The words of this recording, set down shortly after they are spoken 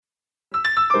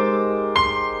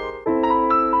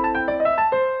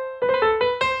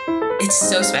it's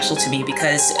so special to me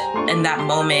because in that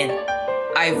moment,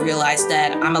 I realized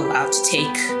that I'm allowed to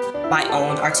take my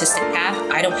own artistic path.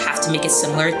 I don't have to make it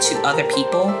similar to other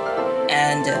people.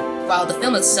 And while the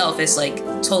film itself is like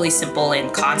totally simple in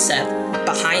concept,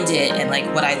 behind it and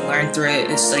like what I learned through it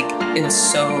is like, it was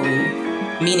so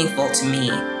meaningful to me.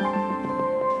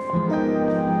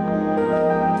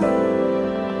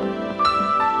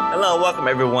 Hello, welcome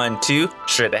everyone to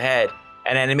Straight Ahead,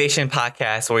 an animation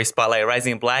podcast where we spotlight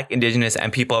rising Black, Indigenous,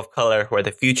 and people of color who are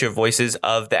the future voices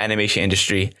of the animation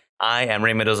industry. I am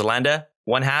Raymond Ozalanda,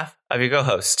 one half of your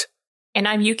co-host. And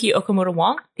I'm Yuki Okamoto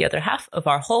Wong, the other half of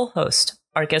our whole host.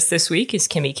 Our guest this week is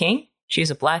Kimmy King.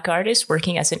 She's a Black artist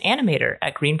working as an animator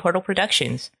at Green Portal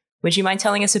Productions. Would you mind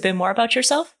telling us a bit more about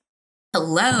yourself?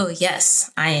 Hello,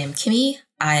 yes, I am Kimmy.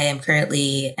 I am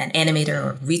currently an animator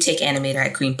or retake animator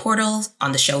at Green Portal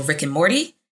on the show Rick and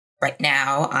Morty. Right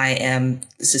now,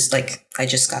 this is like, I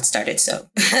just got started, so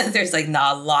there's like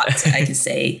not a lot I can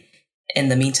say in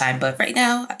the meantime. But right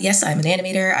now, yes, I'm an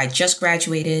animator. I just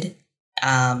graduated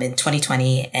in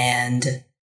 2020 and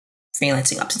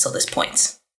freelancing up until this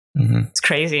point. Mm-hmm. It's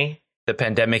crazy. The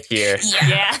pandemic year.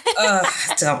 Yeah.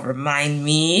 Don't remind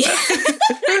me.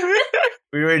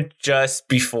 We were just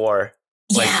before,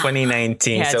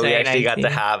 2019, so 2019. We actually got to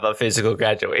have a physical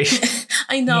graduation.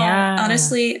 I know. Yeah.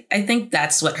 Honestly, I think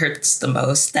that's what hurts the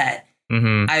most, that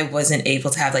I wasn't able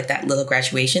to have like that little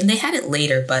graduation. They had it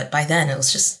later, but by then it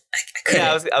was just, I couldn't.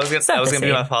 Yeah, I was gonna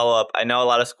be my follow-up. I know a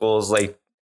lot of schools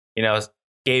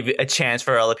gave a chance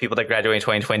for other people that graduate in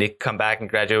 2020 to come back and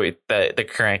graduate the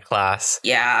current class.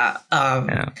 Yeah.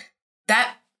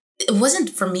 That, it wasn't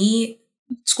for me.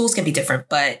 Schools can be different,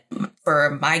 but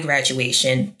for my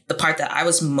graduation, the part that I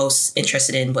was most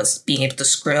interested in was being able to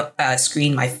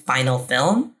screen my final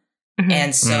film. Mm-hmm.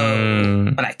 And so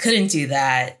when I couldn't do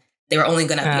that, they were only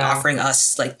going to be offering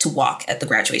us like to walk at the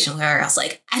graduation, where I was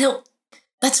like,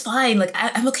 that's fine. Like,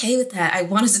 I'm okay with that. I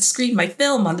wanted to screen my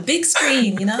film on the big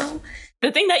screen, you know?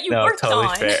 The thing that you worked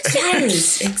on. Fair.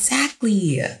 Yes,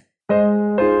 exactly.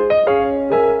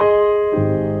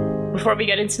 Before we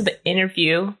get into the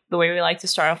interview, the way we like to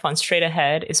start off on Straight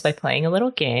Ahead is by playing a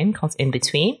little game called In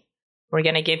Between. We're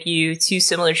going to give you two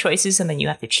similar choices, and then you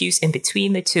have to choose in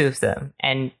between the two of them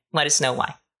and let us know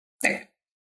why.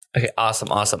 Okay, awesome.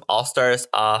 I'll start us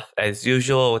off as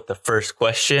usual with the first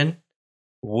question.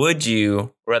 Would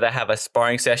you rather have a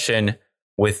sparring session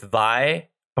with Vi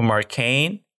from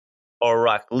Arcane or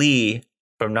Rock Lee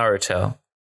from Naruto?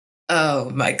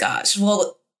 Oh my gosh.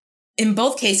 Well, in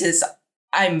both cases,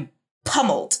 I'm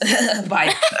pummeled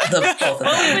by the both of them.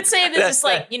 Well, we would say this is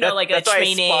like, like a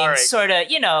training sort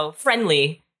of,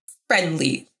 friendly.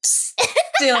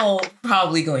 Still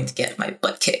probably going to get my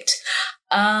butt kicked.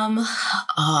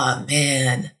 Oh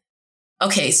man.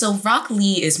 Okay, so Rock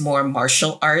Lee is more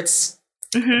martial arts,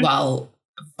 while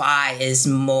Vi is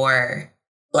more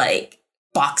like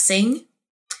boxing.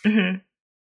 Mm-hmm.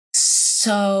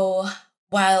 So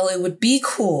while it would be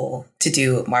cool to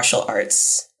do martial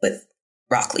arts with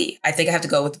Rock Lee, I think I have to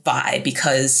go with Vi,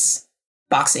 because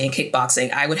boxing and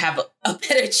kickboxing, I would have a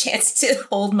better chance to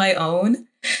hold my own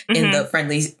in the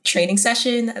friendly training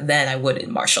session than I would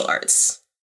in martial arts.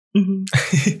 Mm-hmm.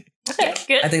 Okay,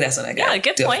 good. I think that's what I got. Yeah,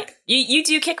 good point. You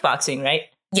do kickboxing, right?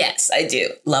 Yes, I do.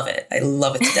 Love it. I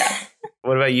love it to death.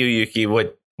 What about you, Yuki?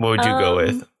 What would you go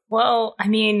with? Well, I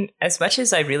mean, as much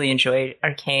as I really enjoyed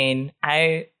Arcane,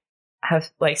 I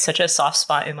have like such a soft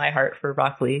spot in my heart for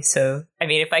Rock Lee. So, I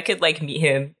mean, if I could like meet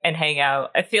him and hang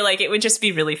out, I feel like it would just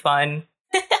be really fun.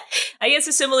 I guess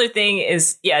a similar thing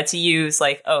is, to use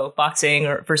like, boxing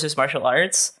versus martial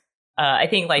arts. I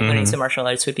think like learning some martial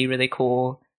arts would be really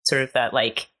cool. Sort of that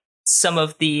like some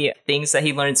of the things that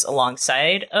he learns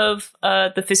alongside of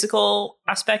the physical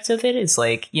aspect of it is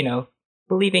like,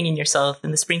 believing in yourself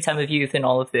in the springtime of youth and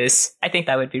all of this. I think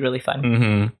that would be really fun.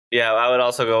 Mm-hmm. Yeah, I would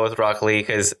also go with Rock Lee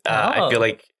because I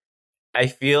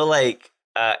feel like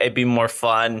it'd be more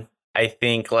fun. I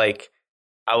think like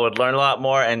I would learn a lot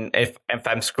more, and if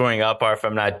I'm screwing up or if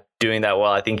I'm not doing that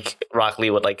well, I think Rock Lee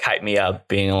would like hype me up,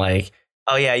 being like,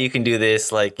 "Oh yeah, you can do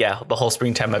this!" Like, yeah, the whole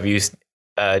springtime I've used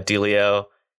Delio,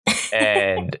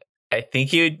 and I think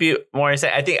he would be more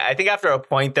insane. I think after a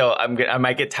point though, I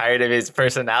might get tired of his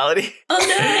personality. Oh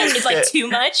no, it's like too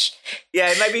much.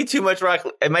 Yeah, it might be too much Rock.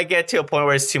 It might get to a point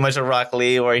where it's too much of Rock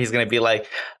Lee, where he's gonna be like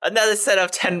another set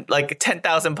of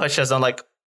 10,000 push-ups. I'm like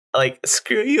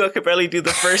screw you, I could barely do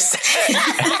the first set.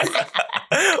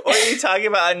 Or are you talking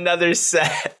about another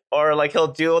set? Or like he'll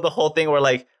do the whole thing where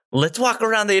like, let's walk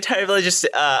around the entire village just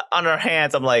on our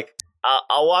hands. I'm like,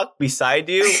 I'll walk beside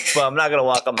you, but I'm not gonna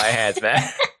walk on my hands, man.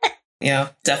 Yeah,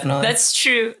 definitely. That's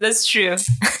true.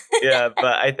 Yeah,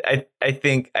 but I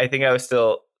think I was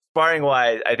still sparring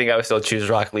wise. I think I would still choose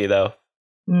Rock Lee though.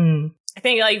 I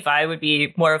think like Vi would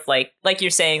be more of like you're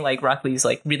saying, like Rock Lee's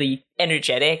like really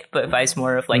energetic, but Vi's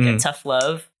more of like a tough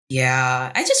love.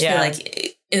 Yeah, I just feel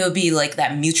like it would be like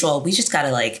that mutual. We just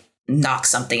gotta like knock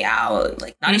something out,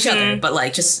 like not each other, but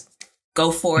like just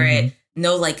go for it.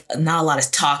 No, like not a lot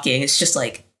of talking. It's just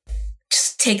like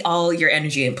just take all your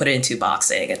energy and put it into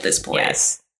boxing at this point.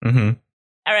 Yes. All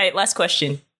right, last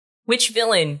question. Which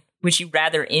villain would you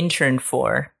rather intern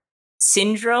for?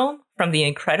 Syndrome from The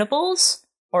Incredibles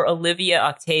or Olivia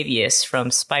Octavius from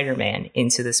Spider-Man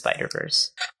Into the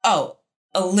Spider-Verse? Oh,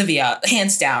 Olivia,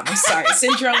 hands down. I'm sorry.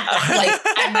 Syndrome, like,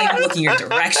 I'm not even looking your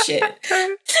direction.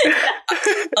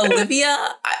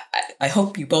 Olivia, I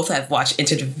hope you both have watched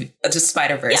Into the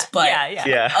Spider-Verse, but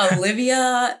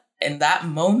Olivia, in that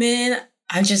moment,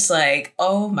 I'm just like,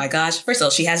 oh my gosh. First of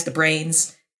all, she has the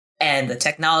brains and the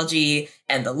technology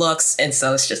and the looks, and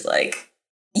so it's just like,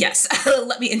 yes,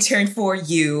 let me intern for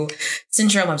you.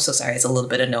 Syndrome, I'm so sorry, it's a little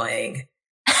bit annoying.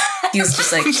 He was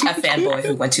just like a fanboy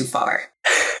who went too far.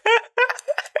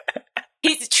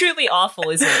 He's truly awful,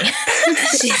 isn't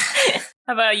he?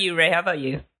 How about you, Ray? How about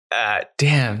you?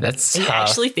 Damn, that's tough. Are you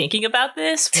actually thinking about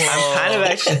this?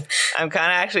 I'm kind of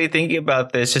actually thinking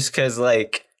about this just because,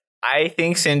 like, I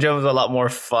think Syndrome is a lot more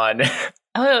fun.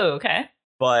 Oh, okay.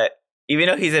 But even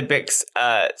though he's a bit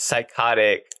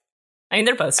psychotic, I mean,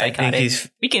 they're both psychotic.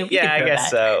 We can I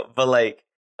guess so. But like,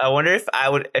 I wonder if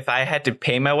I had to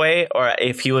pay my way, or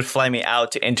if he would fly me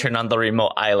out to intern on the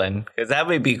remote island, because that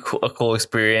would be a cool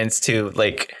experience to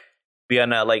like be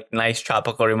on a like nice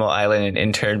tropical remote island and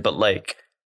intern. But like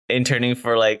interning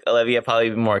for like Olivia probably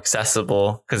be more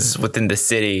accessible because it's within the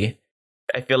city.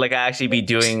 I feel like I actually be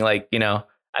doing like, you know,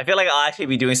 I feel like I'll actually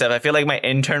be doing stuff. I feel like my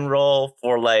intern role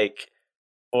for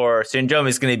Syndrome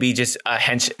is going to be just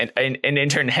an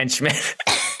intern henchman.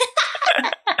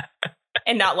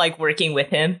 And not like working with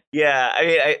him. Yeah, I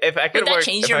mean, if I could would that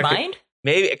change your mind?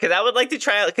 Maybe, because I would like to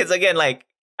try. Because again, like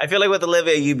I feel like with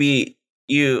Olivia,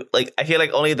 I feel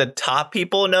like only the top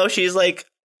people know she's like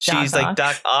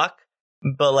Doc Ock,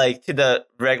 but like to the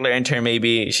regular intern,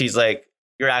 maybe she's like,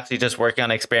 you're actually just working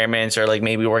on experiments or like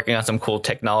maybe working on some cool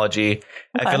technology.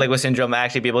 Okay. I feel like with Syndrome, I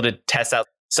actually be able to test out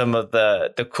some of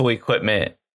the cool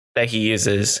equipment that he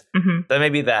uses. So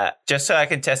maybe that, just so I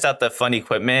can test out the fun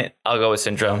equipment, I'll go with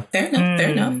Syndrome. Fair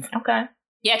enough. Okay.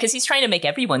 Yeah, because he's trying to make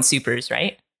everyone supers,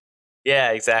 right?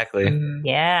 Yeah, exactly.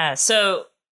 Yeah. So,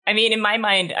 I mean, in my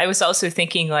mind, I was also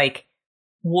thinking like,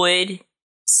 would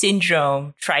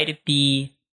Syndrome try to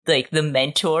be like the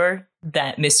mentor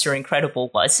that Mr.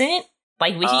 Incredible wasn't?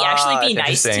 Like, would he actually be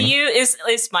nice to you?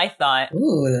 Is my thought.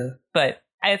 Ooh. But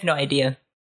I have no idea.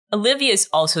 Olivia is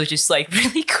also just like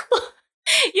really cool.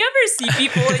 You ever see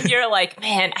people and you're like,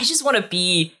 man, I just want to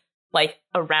be like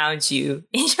around you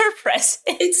in your presence.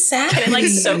 Exactly. Can I like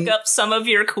soak up some of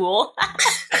your cool?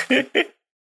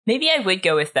 Maybe I would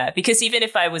go with that, because even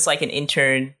if I was like an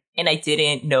intern and I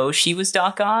didn't know she was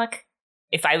Doc Ock,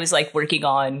 if I was like working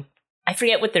on, I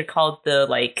forget what they're called, the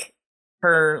like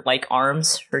her like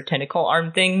arms, her tentacle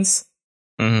arm things.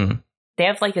 They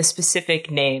have like a specific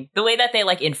name. The way that they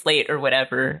like inflate or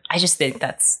whatever. I just think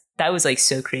that was like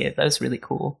so creative. That was really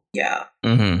cool. Yeah.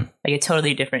 Like a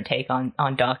totally different take on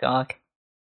Doc Ock.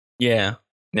 Yeah.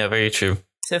 Yeah, very true.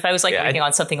 So if I was like working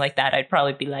on something like that, I'd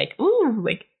probably be like, ooh,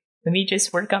 like, let me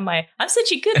just work on I'm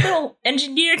such a good little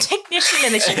engineer technician.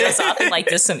 And then she goes off and like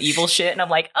does some evil shit. And I'm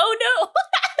like, oh no.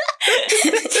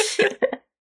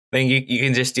 Then you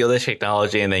can just steal this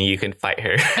technology and then you can fight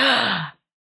her.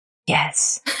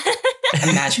 Yes.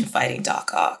 Imagine fighting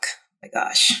Doc Ock. Oh my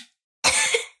gosh.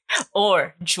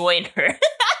 Or join her.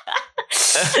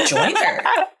 Join her.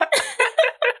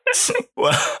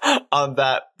 Well, on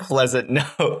that pleasant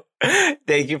note,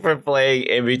 thank you for playing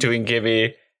In Between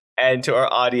Kimmy. And to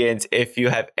our audience, if you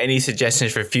have any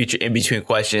suggestions for future In Between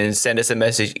questions, send us a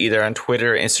message either on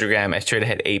Twitter or Instagram at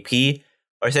straightaheadap,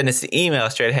 or send us an email,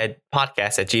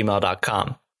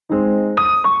 straightaheadpodcast@gmail.com.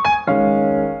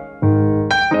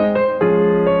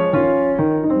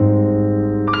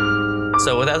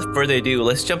 So without further ado,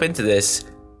 let's jump into this.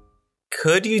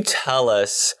 Could you tell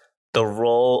us the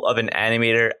role of an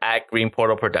animator at Green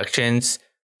Portal Productions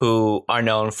who are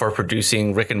known for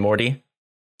producing Rick and Morty?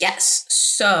 Yes.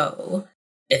 So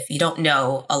if you don't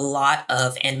know, a lot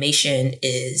of animation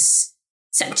is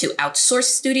sent to outsourced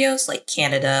studios like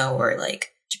Canada or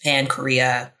like Japan,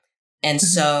 Korea. And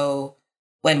so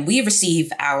when we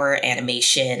receive our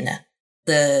animation,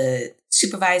 the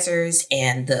supervisors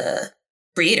and the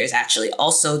creators actually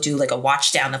also do like a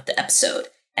watch down of the episode.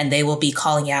 and they will be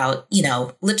calling out, you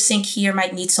know, lip sync here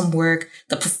might need some work.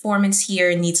 The performance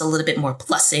here needs a little bit more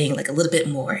plussing, like a little bit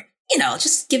more, you know,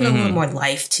 just give it a little more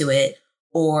life to it.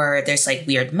 Or there's like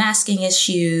weird masking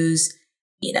issues.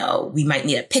 You know, we might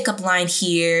need a pickup line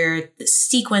here. The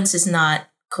sequence is not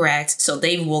correct. So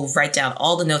they will write down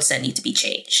all the notes that need to be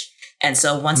changed. And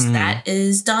so once that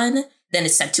is done, then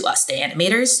it's sent to us, the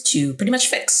animators, to pretty much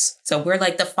fix. So we're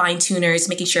like the fine tuners,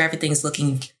 making sure everything's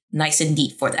looking nice and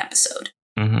neat for the episode.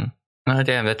 Oh,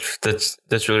 damn, that's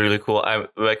really, really cool.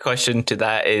 My question to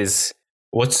that is,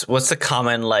 what's the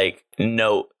common like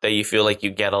note that you feel like you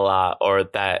get a lot, or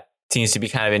that seems to be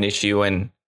kind of an issue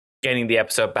when getting the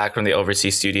episode back from the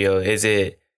overseas studio? Is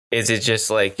it just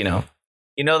like, you know,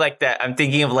 like that? I'm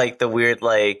thinking of like the weird,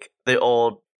 like the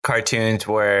old cartoons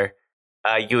where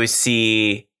you would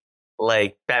see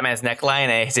like Batman's neckline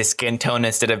and his skin tone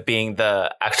instead of being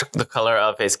the color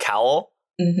of his cowl,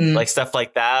 like stuff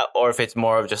like that. Or if it's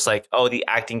more of just like, oh, the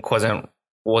acting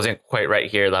wasn't quite right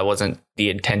here. That wasn't the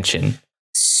intention.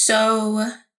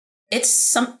 So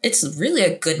it's really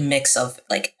a good mix of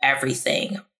like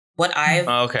everything. What I've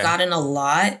gotten a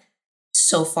lot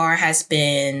so far has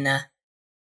been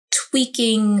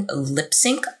tweaking lip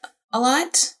sync a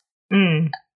lot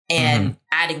and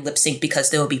adding lip sync, because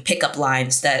there will be pickup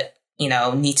lines that, you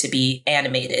know, need to be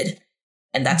animated.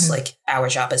 And that's like our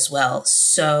job as well.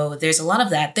 So there's a lot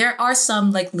of that. There are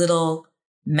some like little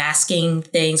masking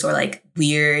things, or like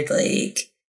weird,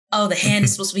 like, oh, the hand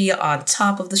is supposed to be on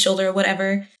top of the shoulder or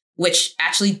whatever, which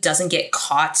actually doesn't get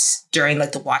caught during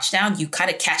like the watch down. You kind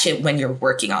of catch it when you're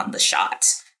working on the shot.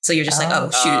 So you're just like,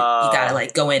 oh, shoot, you got to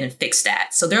like go in and fix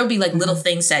that. So there will be like little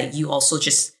things that you also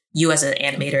just, you as an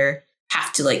animator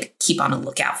have to like keep on a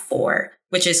lookout for,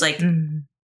 which is like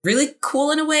really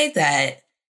cool in a way that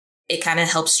it kind of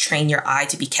helps train your eye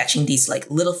to be catching these like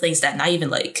little things that not even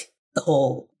like the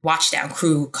whole watch down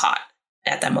crew caught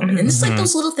at that moment. And it's like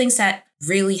those little things that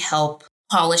really help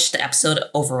polish the episode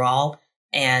overall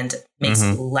and makes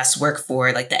less work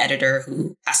for like the editor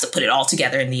who has to put it all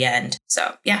together in the end.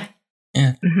 So yeah.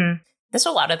 There's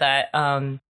a lot of that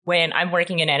when I'm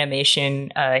working in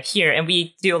animation here, and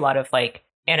we do a lot of like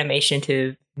animation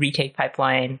to retake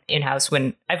pipeline in-house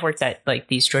when I've worked at like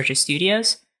these Georgia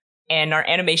studios. And our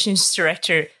animations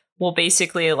director will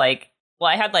basically like, well,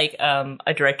 I had like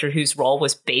a director whose role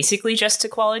was basically just to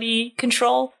quality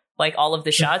control, like all of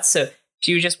the shots. So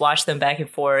she would just watch them back and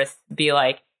forth, be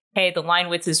like, hey, the line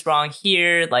width is wrong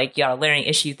here. Like, you got a layering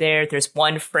issue there. There's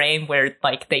one frame where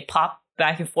like they pop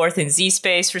back and forth in Z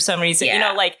space for some reason, you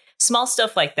know, like small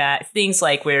stuff like that. Things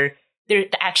like where the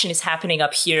action is happening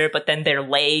up here, but then their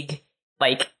leg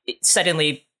like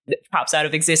suddenly pops out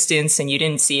of existence and you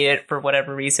didn't see it for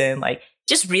whatever reason. Like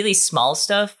just really small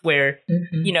stuff where,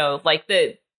 you know, like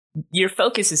your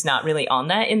focus is not really on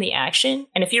that in the action.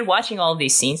 And if you're watching all of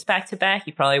these scenes back to back,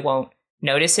 you probably won't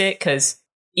notice it, because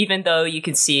even though you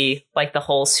can see like the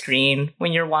whole screen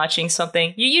when you're watching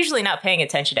something, you're usually not paying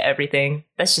attention to everything.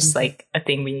 That's just like a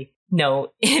thing we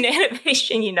know in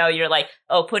animation. You know, you're like,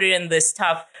 oh, put it in this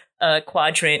top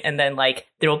quadrant, and then like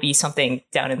there will be something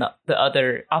down in the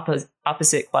other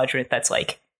opposite quadrant that's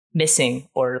like missing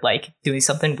or like doing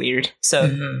something weird.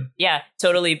 So yeah,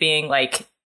 totally being like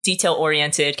detail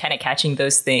oriented, kind of catching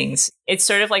those things. It's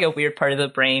sort of like a weird part of the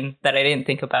brain that I didn't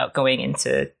think about going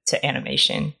into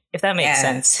animation, if that makes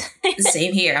sense.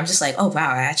 Same here. I'm just like, oh wow,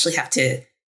 I actually have to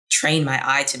train my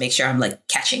eye to make sure I'm like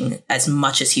catching as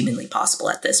much as humanly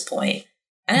possible at this point.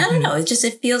 And I don't know, it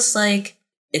feels like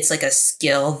it's like a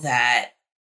skill that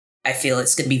I feel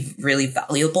it's going to be really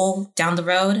valuable down the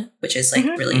road, which is like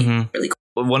really cool.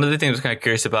 One of the things I was kind of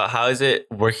curious about, how is it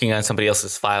working on somebody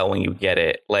else's file when you get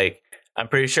it? Like, I'm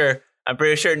pretty sure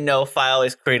no file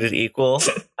is created equal.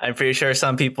 I'm pretty sure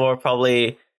some people are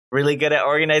probably really good at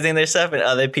organizing their stuff, and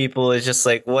other people is just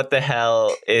like, what the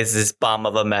hell is this bomb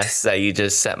of a mess that you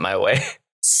just sent my way?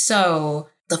 So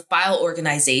the file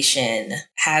organization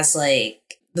has like,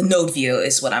 the node view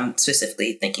is what I'm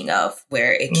specifically thinking of,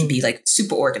 where it can be like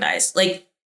super organized. Like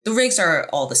the rigs are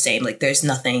all the same. Like there's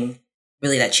nothing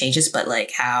really that changes, but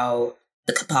like how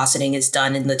the compositing is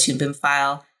done in the ToonBim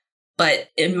file.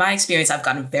 But in my experience, I've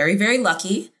gotten very, very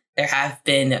lucky. There have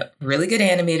been really good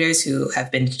animators who have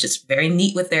been just very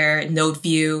neat with their node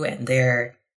view and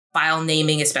their file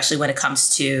naming, especially when it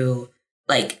comes to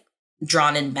like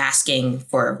drawn in masking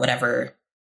for whatever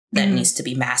that needs to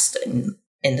be masked in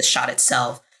the shot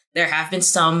itself. There have been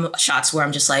some shots where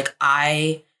I'm just like,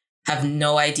 I have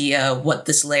no idea what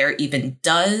this layer even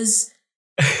does.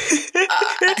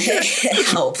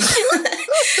 Help.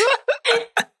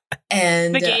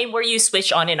 And the game where you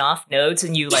switch on and off nodes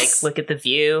and you like look at the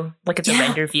view, look at the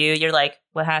render view, you're like,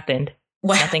 what happened?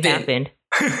 Nothing happened.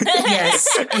 Yes,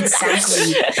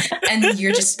 exactly. And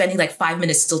you're just spending like 5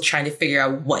 minutes still trying to figure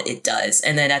out what it does.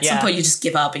 And then at some point you just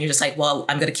give up and you're just like, well,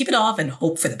 I'm going to keep it off and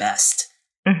hope for the best.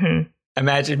 Mm-hmm.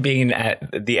 Imagine being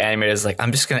at the animator's like,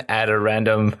 I'm just going to add a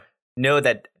random node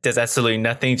that does absolutely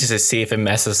nothing just to see if it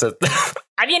messes up.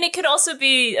 I mean, it could also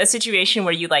be a situation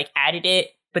where you like added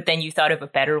it, but then you thought of a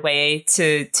better way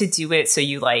to do it. So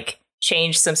you like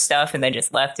changed some stuff and then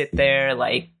just left it there.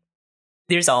 Like,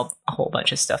 there's a whole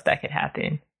bunch of stuff that could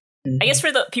happen. Mm-hmm. I guess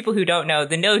for the people who don't know,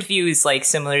 the node view is like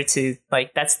similar to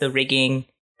like, that's the rigging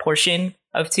portion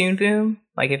of Toon Boom.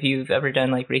 Like if you've ever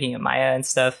done like rigging of Maya and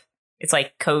stuff, it's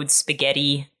like code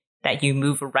spaghetti that you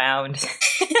move around.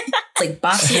 It's like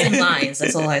boxes and lines.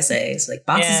 That's all I say. It's like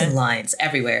boxes and lines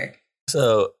everywhere.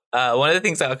 So one of the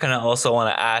things I kind of also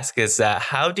want to ask is that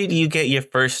how did you get your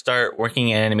first start working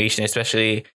in animation,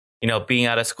 especially, you know, being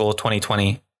out of school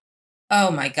 2020? Oh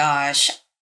my gosh.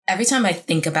 Every time I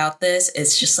think about this,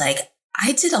 it's just like,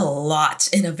 I did a lot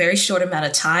in a very short amount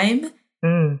of time.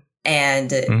 And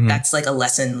that's like a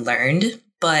lesson learned.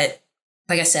 But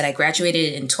like I said, I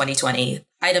graduated in 2020,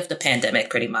 height of the pandemic,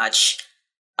 pretty much.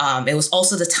 It was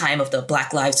also the time of the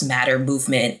Black Lives Matter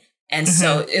movement. And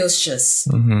so it was just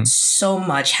so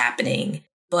much happening.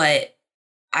 But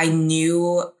I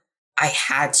knew I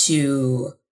had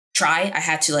to try. I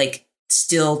had to like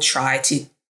still try to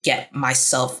get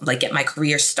myself, like get my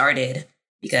career started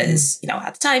because, you know,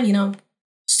 at the time, you know,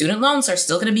 student loans are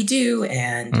still going to be due.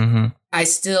 And I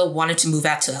still wanted to move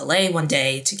out to LA one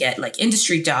day to get like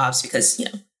industry jobs because, you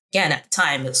know, again, at the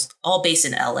time, it was all based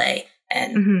in LA.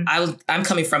 And I'm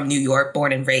coming from New York,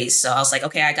 born and raised. So I was like,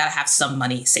 okay, I got to have some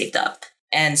money saved up.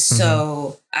 And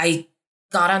so I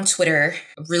got on Twitter,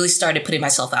 really started putting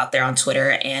myself out there on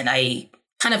Twitter. And I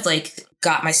kind of like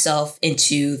got myself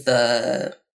into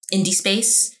the indie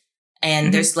space.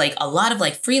 And there's like a lot of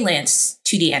like freelance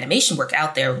 2D animation work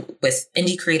out there with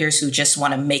indie creators who just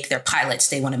want to make their pilots.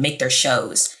 They want to make their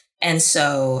shows. And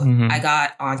so I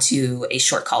got onto a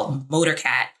short called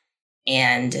Motorcat,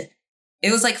 and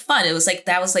it was like fun. It was like,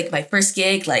 that was like my first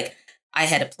gig. Like I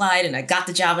had applied and I got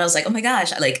the job. And I was like, oh my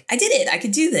gosh, like I did it. I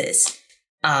could do this.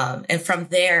 And from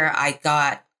there, I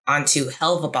got onto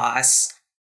Helva Boss,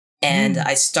 and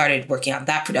I started working on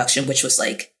that production, which was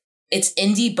like, it's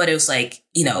indie, but it was like,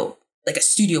 you know, like a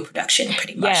studio production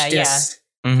pretty much. Yeah.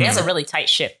 It has a really tight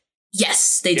ship.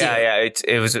 Yes, they do. Yeah.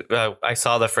 It was, I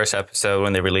saw the first episode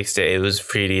when they released it. It was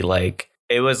pretty like,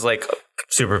 it was like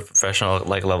super professional,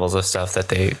 like levels of stuff that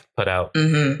they put out.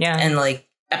 Yeah. And like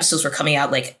episodes were coming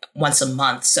out like once a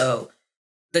month. So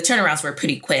the turnarounds were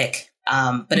pretty quick.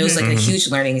 But it was like a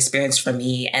huge learning experience for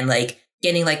me, and like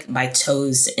getting like my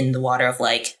toes in the water of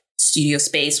like studio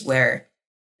space where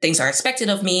things are expected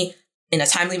of me in a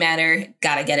timely manner,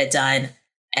 gotta get it done.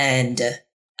 And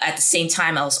at the same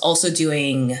time, I was also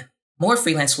doing more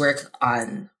freelance work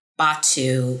on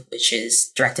Batu, which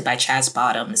is directed by Chaz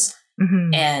Bottoms.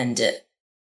 And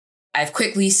I've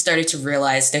quickly started to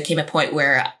realize there came a point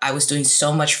where I was doing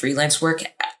so much freelance work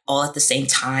all at the same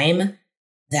time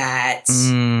that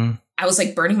I was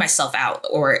like burning myself out,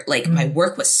 or like my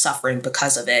work was suffering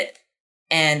because of it.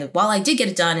 And while I did get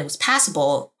it done, it was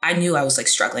passable. I knew I was like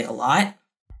struggling a lot.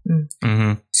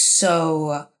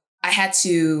 So I had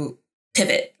to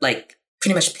pivot, like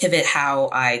pretty much pivot how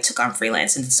I took on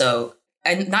freelance. And so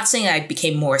I'm not saying I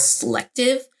became more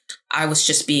selective. I was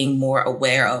just being more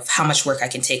aware of how much work I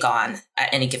can take on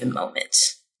at any given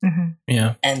moment.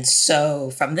 Yeah. And so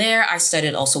from there, I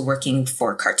started also working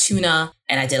for Cartoona,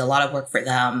 and I did a lot of work for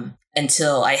them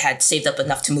until I had saved up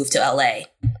enough to move to LA.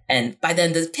 And by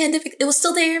then the pandemic, it was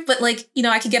still there, but like, you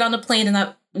know, I could get on a plane and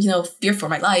not, you know, fear for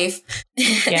my life.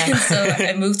 And so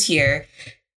I moved here.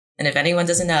 And if anyone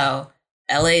doesn't know,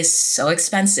 LA is so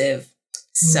expensive.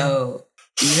 So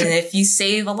even if you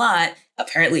save a lot,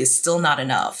 apparently it's still not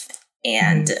enough.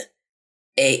 And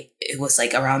it was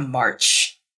like around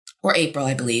March or April,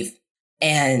 I believe.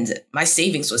 And my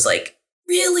savings was like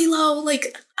really low.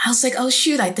 Like I was like, oh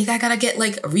shoot, I think I gotta get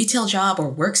like a retail job or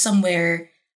work somewhere.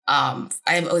 I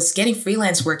was getting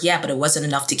freelance work, yeah, but it wasn't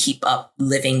enough to keep up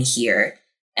living here.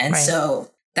 And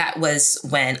so that was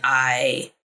when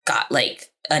I got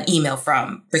like an email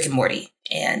from Rick and Morty,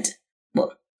 and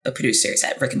well, the producers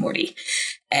at Rick and Morty.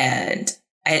 And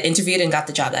I had interviewed and got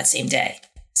the job that same day.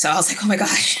 So I was like, oh my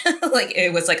gosh, like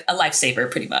it was like a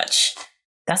lifesaver pretty much.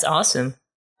 That's awesome.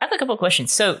 I have a couple of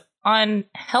questions. So on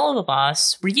Helva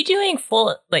Boss, were you doing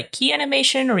full like key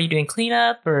animation, or were you doing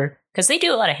cleanup, or because they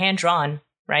do a lot of hand drawn,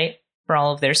 right, for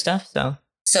all of their stuff?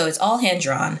 So it's all hand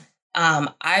drawn.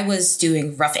 I was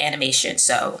doing rough animation.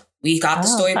 So we got the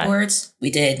storyboards.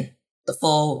 We did the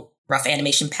full rough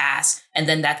animation pass, and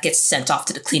then that gets sent off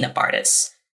to the cleanup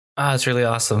artists. Oh, it's really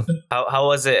awesome. How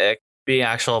was it being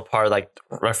actual part, like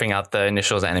roughing out the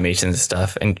initials, animations and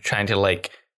stuff, and trying to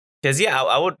like, because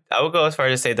I would go as far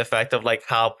as to say the fact of like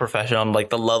how professional,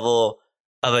 like the level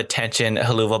of attention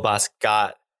Helluva Boss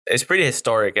got is pretty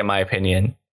historic in my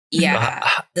opinion. Yeah,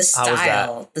 the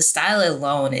style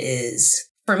alone is,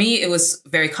 for me, it was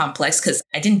very complex because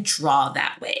I didn't draw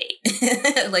that way.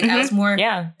 Like I was more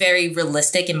very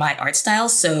realistic in my art style.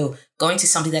 So going to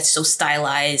something that's so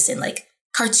stylized and like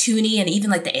cartoony, and even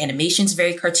like the animation's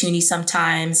very cartoony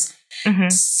sometimes.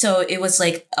 So it was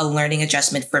like a learning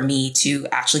adjustment for me to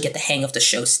actually get the hang of the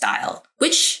show style,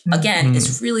 which again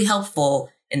is really helpful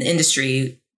in the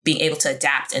industry, being able to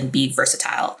adapt and be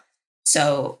versatile.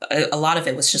 So a lot of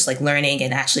it was just like learning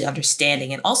and actually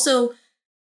understanding, and also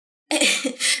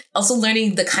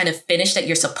learning the kind of finish that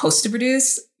you're supposed to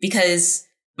produce, because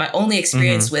my only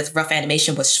experience with rough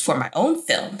animation was for my own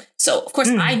film. So of course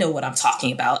I know what I'm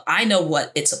talking about. I know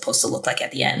what it's supposed to look like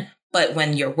at the end. But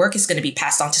when your work is going to be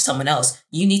passed on to someone else,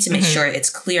 you need to make sure it's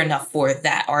clear enough for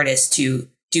that artist to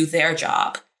do their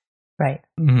job. Right.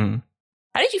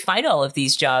 How did you find all of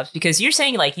these jobs? Because you're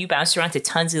saying like you bounced around to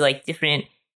tons of like different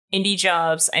indie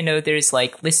jobs. I know there's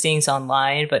like listings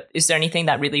online, but is there anything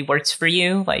that really works for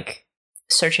you? Like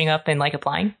searching up and like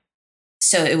applying?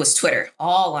 So it was Twitter,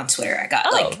 all on Twitter. I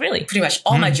got really pretty much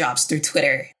all my jobs through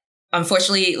Twitter.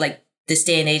 Unfortunately, like this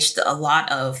day and age, a lot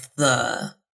of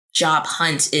the job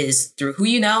hunt is through who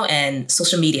you know and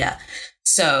social media.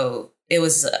 So it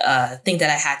was a thing that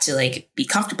I had to like be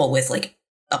comfortable with, like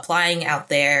applying out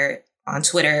there on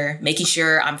Twitter, making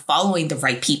sure I'm following the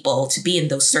right people to be in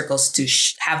those circles to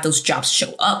have those jobs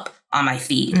show up on my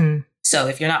feed. So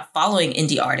if you're not following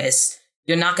indie artists,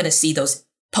 you're not going to see those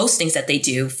postings that they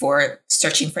do for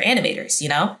searching for animators, you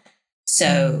know?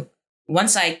 So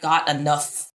once I got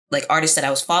enough like artists that I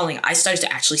was following, I started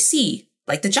to actually see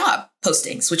like the job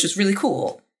postings, which was really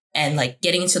cool. And like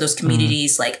getting into those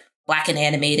communities like Black and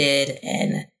Animated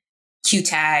and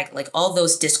QTag, like all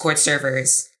those Discord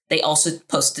servers, they also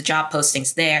post the job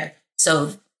postings there.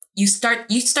 So you start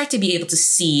to be able to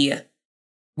see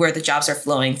where the jobs are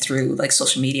flowing through like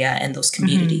social media and those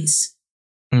communities.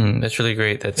 That's really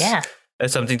great.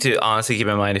 That's something to honestly keep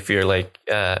in mind if you're like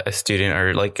a student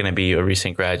or like going to be a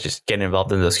recent grad. Just get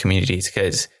involved in those communities,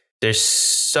 because there's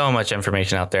so much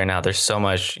information out there now. There's so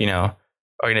much,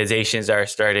 organizations that are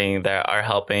starting, that are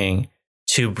helping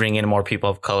to bring in more people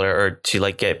of color, or to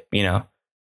like get,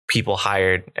 people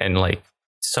hired, and like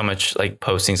so much like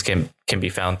postings can be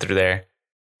found through there.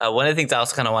 One of the things I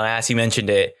also kind of want to ask, you mentioned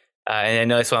it, and I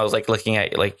noticed when I was like looking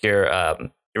at like your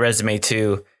resume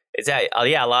too, is that a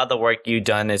lot of the work you've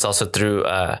done is also through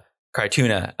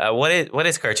Cartoona. What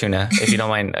is Cartoona, if you don't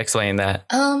mind explaining that?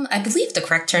 I believe the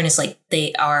correct term is like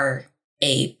they are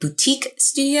a boutique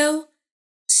studio.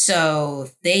 So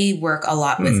they work a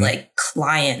lot with like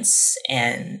clients,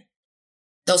 and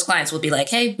those clients will be like,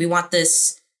 hey, we want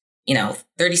this,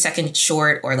 30-second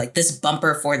short, or like this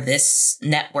bumper for this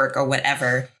network or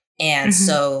whatever. And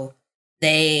so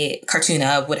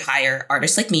Cartoona would hire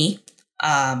artists like me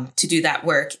to do that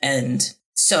work. And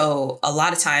so a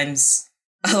lot of times,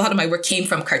 a lot of my work came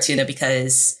from Cartoona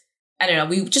because, I don't know,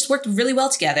 we just worked really well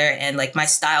together, and like my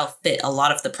style fit a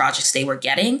lot of the projects they were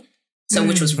getting. So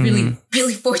which was really,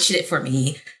 really fortunate for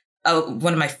me.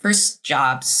 One of my first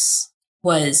jobs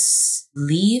was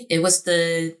Leave. It was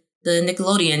the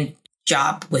Nickelodeon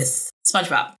job with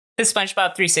SpongeBob. The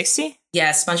SpongeBob 360?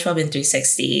 Yeah, SpongeBob in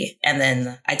 360. And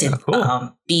then I did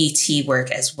BET work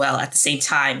as well at the same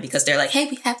time, because they're like, hey,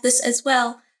 we have this as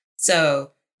well.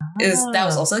 So that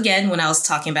was also, again, when I was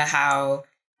talking about how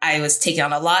I was taking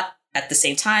on a lot at the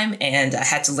same time, and I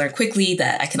had to learn quickly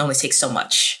that I can only take so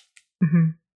much.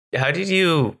 How did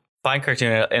you find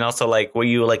Cartoona? And also, like, were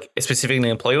you like specifically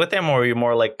employed with them, or were you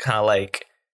more like kind of like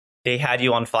they had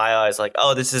you on file as like,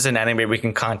 oh, this is an animator we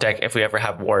can contact if we ever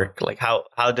have work? Like, how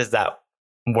does that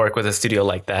work with a studio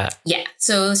like that? Yeah,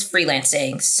 so it was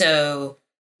freelancing. So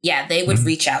yeah, they would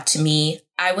reach out to me.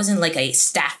 I wasn't like a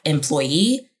staff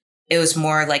employee. It was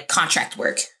more like contract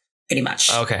work, pretty much.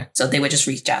 Okay. So they would just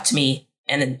reach out to me,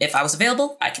 and then if I was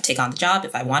available, I could take on the job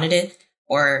if I wanted it.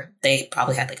 Or they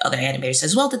probably had like other animators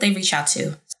as well that they reach out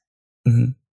to.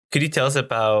 Could you tell us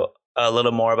about a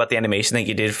little more about the animation that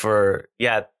you did for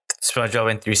SpongeBob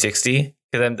in 360?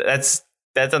 Because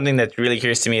that's something that's really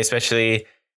curious to me, especially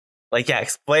like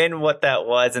explain what that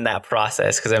was in that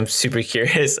process, because I'm super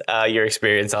curious your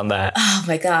experience on that. Oh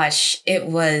my gosh, it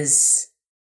was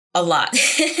a lot.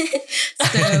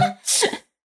 So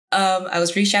I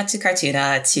was reached out to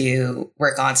Cartoona to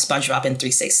work on SpongeBob in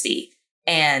 360,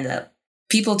 and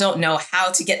people don't know how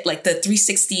to get like the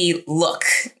 360 look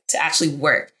to actually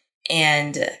work.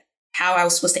 And how I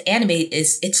was supposed to animate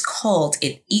is it's called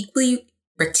an equally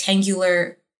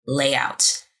rectangular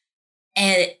layout.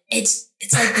 And it's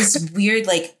like this weird,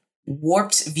 like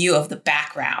warped view of the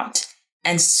background.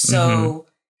 And so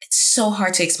it's so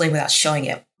hard to explain without showing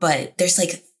it. But there's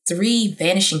like 3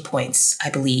 vanishing points, I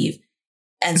believe.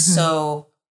 And so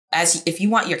if you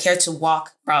want your character to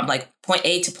walk from like point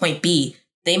A to point B,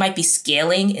 they might be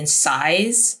scaling in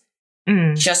size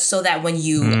just so that when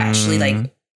you actually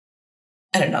like,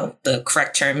 I don't know, the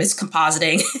correct term is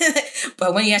compositing,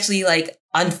 but when you actually like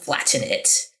unflatten it,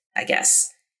 I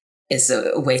guess is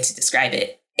a way to describe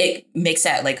it, it makes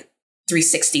that like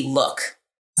 360 look.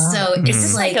 So is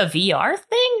this like a VR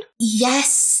thing?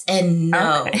 Yes and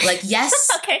no. Okay. Like, yes,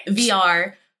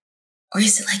 VR, or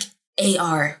is it like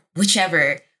AR,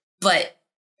 whichever, but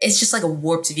it's just like a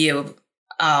warped view.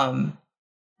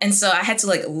 And so I had to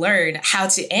like learn how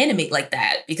to animate like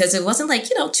that, because it wasn't like,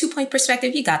 2-point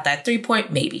perspective. You got that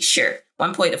 3-point, maybe, sure.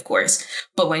 1 point, of course.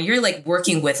 But when you're like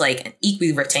working with like an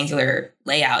equally rectangular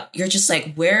layout, you're just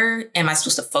like, where am I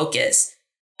supposed to focus?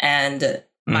 And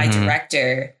my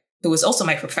director, who was also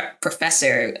my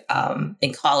professor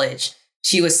in college,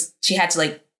 she had to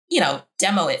like,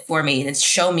 demo it for me and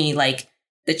show me like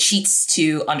the cheats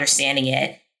to understanding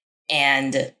it.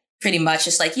 And pretty much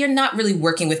it's like, you're not really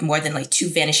working with more than like 2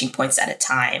 vanishing points at a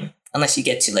time, unless you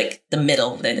get to like the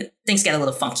middle, then things get a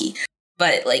little funky.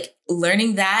 But like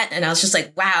learning that, and I was just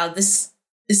like, wow, this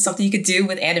is something you could do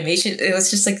with animation. It was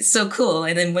just like so cool.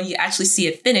 And then when you actually see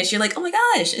it finish, you're like, oh my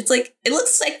gosh, it's like, it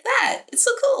looks like that. It's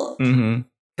so cool.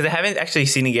 Because I haven't actually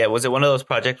seen it yet. Was it one of those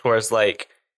projects where it's like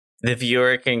the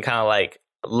viewer can kind of like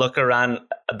look around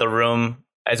the room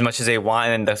as much as they want,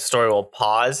 and the story will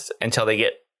pause until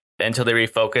they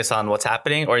refocus on what's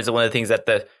happening? Or is it one of the things that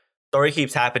the story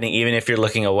keeps happening even if you're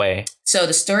looking away? So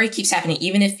the story keeps happening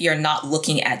even if you're not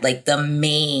looking at like the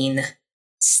main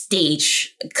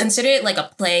stage. Consider it like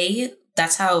a play.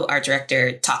 That's how our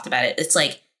director talked about it. It's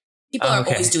like people are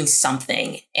always doing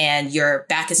something and your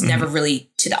back is never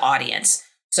really to the audience.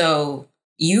 So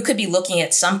you could be looking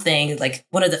at something like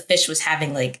one of the fish was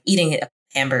having like eating a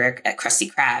hamburger at Krusty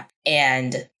Krab,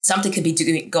 and something could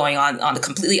be going on the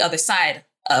completely other side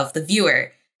of the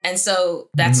viewer. And so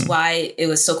that's why it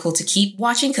was so cool to keep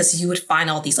watching, because you would find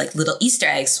all these like little Easter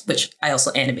eggs, which I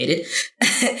also animated.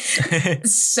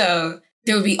 So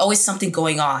there would be always something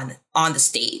going on the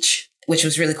stage, which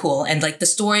was really cool. And like the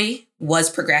story was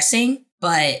progressing,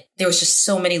 but there was just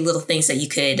so many little things that you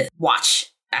could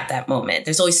watch at that moment.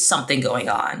 There's always something going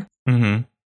on.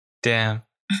 Damn.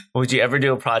 Would you ever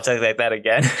do a project like that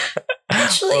again?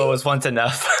 Actually, or was once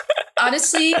enough?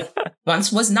 Honestly, once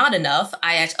was not enough.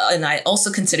 I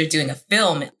also considered doing a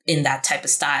film in that type of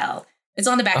style. It's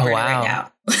on the back burner right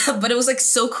now. But it was like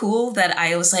so cool that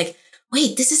I was like,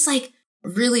 wait, this is like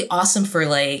really awesome for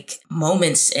like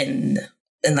moments in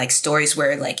like stories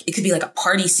where like it could be like a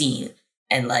party scene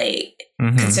and like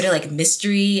consider like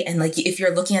mystery, and like if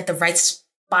you're looking at the right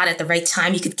spot at the right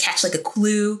time, you could catch like a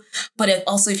clue. But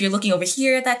if you're looking over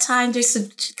here at that time,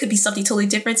 could be something totally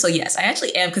different. So yes, I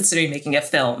actually am considering making a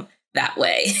film that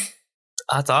way.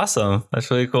 That's awesome.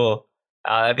 That's really cool.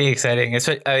 That'd be exciting. It's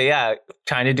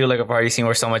trying to do like a party scene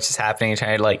where so much is happening and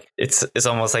trying to like it's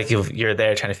almost like you're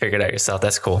there trying to figure it out yourself.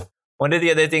 That's cool. One of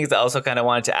the other things I also kind of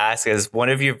wanted to ask is, one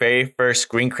of your very first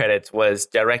screen credits was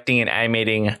directing and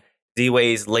animating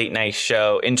Z-Way's late night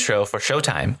show intro for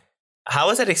Showtime. How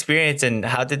was that experience, and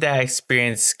how did that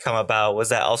experience come about? Was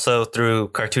that also through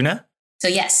Cartoona? So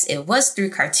yes, it was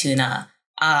through Cartoona.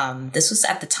 This was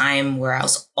at the time where I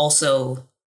was also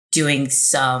doing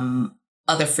some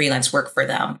other freelance work for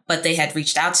them, but they had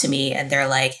reached out to me and they're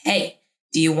like, hey,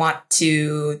 do you want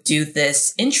to do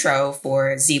this intro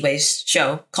for Z-Way's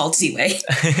show called Z-Way?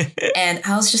 And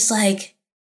I was just like,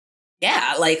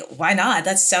 yeah, like, why not?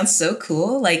 That sounds so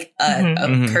cool. Like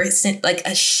a person, like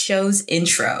a show's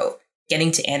intro,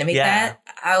 getting to animate that.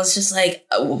 I was just like,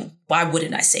 oh, why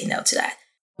wouldn't I say no to that?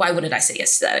 Why wouldn't I say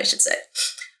yes to that, I should say.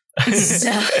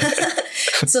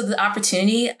 So the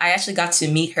opportunity, I actually got to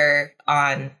meet her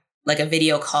on like a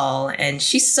video call, and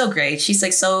she's so great. She's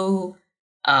like so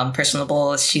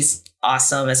personable. She's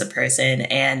awesome as a person.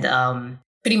 And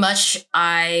pretty much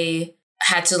I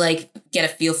had to like get a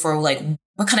feel for like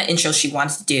what kind of intro she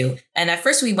wanted to do. And at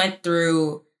first we went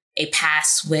through a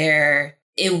pass where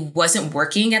it wasn't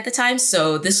working at the time.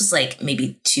 So this was like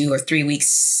maybe 2 or 3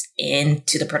 weeks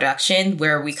into the production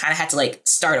where we kind of had to like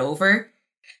start over.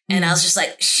 And I was just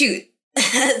like, shoot.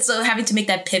 So having to make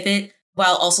that pivot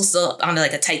while also still on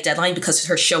like a tight deadline, because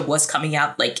her show was coming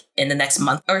out like in the next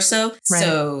month or so. Right.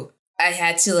 So I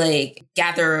had to like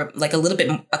gather like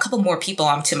a couple more people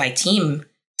onto my team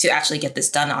to actually get this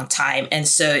done on time. And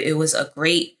so it was a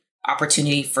great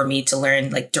opportunity for me to learn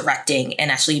like directing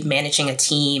and actually managing a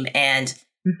team and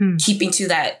keeping to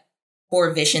that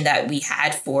core vision that we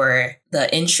had for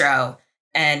the intro.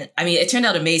 And I mean, it turned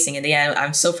out amazing in the end.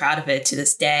 I'm so proud of it to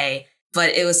this day.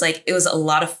 But it was a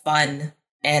lot of fun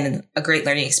and a great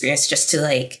learning experience just to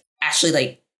like actually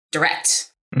like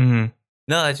direct. Mm-hmm.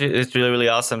 No, it's really, really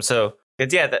awesome. So,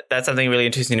 because that's something really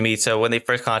interesting to me. So when they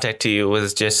first contacted you, it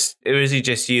was just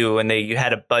you, and you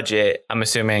had a budget, I'm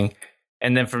assuming.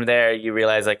 And then from there, you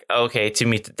realized like, okay, to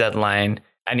meet the deadline,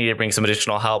 I need to bring some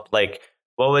additional help. Like,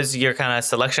 what was your kind of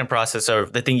selection process, or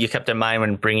the thing you kept in mind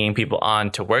when bringing people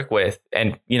on to work with,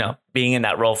 and, you know, being in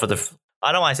that role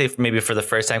I don't want to say maybe for the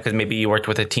first time, because maybe you worked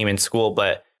with a team in school,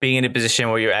 but being in a position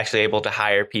where you're actually able to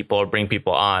hire people or bring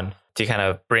people on to kind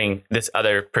of bring this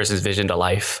other person's vision to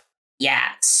life? Yeah.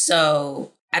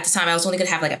 So at the time, I was only going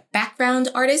to have like a background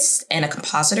artist and a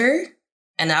compositor,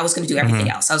 and I was going to do everything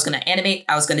else. I was going to animate.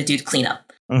 I was going to do the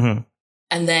cleanup. And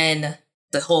then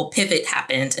the whole pivot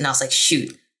happened, and I was like,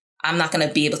 shoot, I'm not going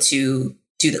to be able to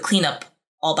do the cleanup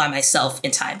all by myself in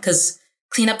time, because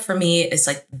cleanup for me is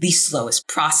like the slowest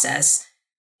process.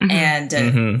 And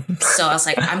so I was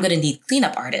like, I'm going to need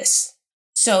cleanup artists.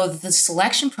 So the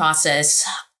selection process,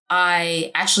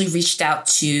 I actually reached out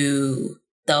to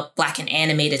the Black and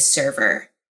Animated server.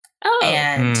 Oh.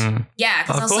 And yeah,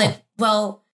 because I was like,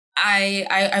 well,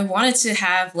 I wanted to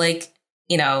have like,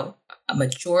 you know, a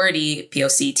majority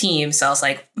POC team. So I was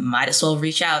like, might as well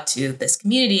reach out to this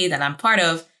community that I'm part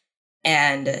of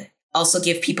and also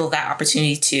give people that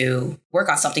opportunity to work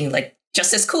on something like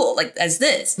just as cool, like as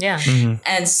this. Yeah.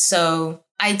 And so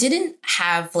I didn't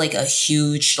have like a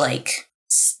huge like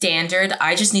standard.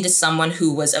 I just needed someone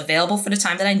who was available for the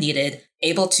time that I needed,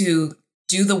 able to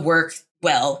do the work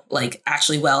well, like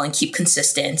actually well, and keep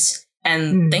consistent.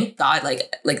 And thank God,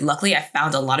 like luckily I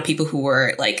found a lot of people who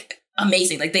were like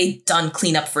amazing. Like they'd done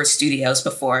cleanup for studios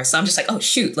before. So I'm just like, oh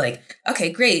shoot, like,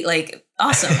 okay, great. Like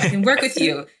awesome. I can work with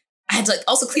you. I had to like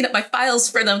also clean up my files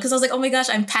for them because I was like, oh my gosh,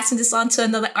 I'm passing this on to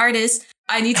another artist.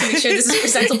 I need to make sure this is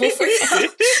presentable for them.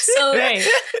 So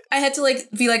I had to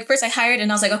like be like, first I hired and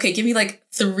I was like, okay, give me like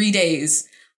 3 days.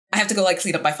 I have to go like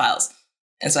clean up my files.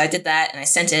 And so I did that and I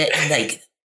sent it, and like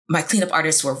my cleanup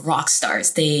artists were rock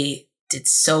stars. They did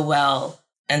so well.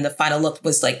 And the final look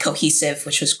was like cohesive,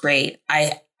 which was great.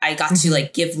 I got to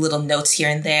like give little notes here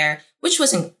and there, which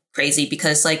wasn't crazy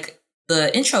because like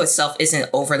the intro itself isn't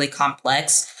overly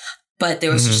complex, but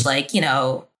there was just like, you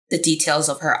know, the details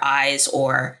of her eyes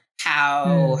or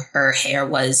how her hair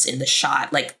was in the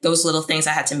shot. Like those little things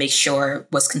I had to make sure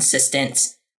was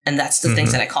consistent. And that's the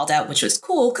things that I called out, which was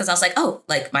cool because I was like, oh,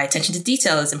 like my attention to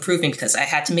detail is improving because I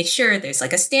had to make sure there's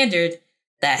like a standard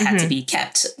that had to be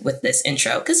kept with this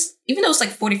intro. Because even though it's like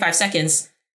 45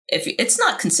 seconds, if it's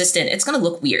not consistent, it's going to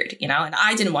look weird, you know? And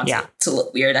I didn't want it to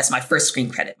look weird as my first screen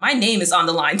credit. My name is on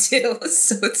the line too.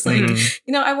 So it's like,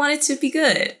 you know, I want it to be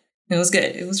good. It was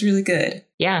good. It was really good.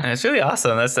 Yeah. And it's really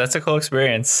awesome. That's a cool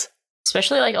experience.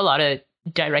 Especially like a lot of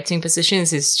directing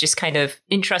positions is just kind of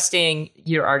entrusting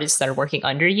your artists that are working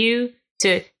under you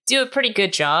to do a pretty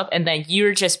good job. And then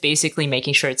you're just basically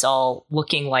making sure it's all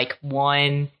looking like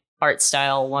one art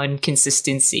style, one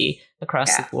consistency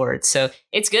across the board. So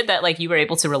it's good that like you were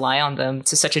able to rely on them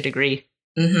to such a degree.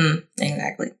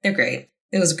 Exactly. They're great.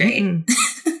 It was great.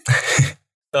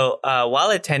 So while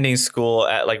attending school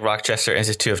at like Rochester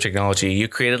Institute of Technology, you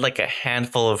created like a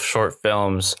handful of short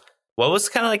films. What was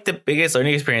kind of like the biggest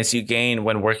learning experience you gained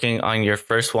when working on your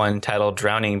first one titled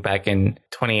Drowning back in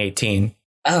 2018?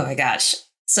 Oh my gosh.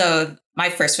 So my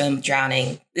first film,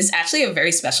 Drowning, is actually a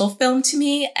very special film to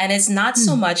me. And it's not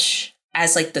so much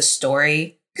as like the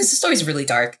story, because the story is really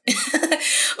dark.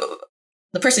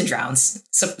 The person drowns.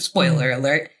 So spoiler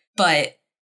alert. But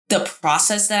the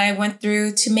process that I went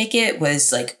through to make it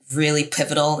was like really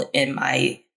pivotal in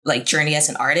my like journey as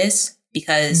an artist,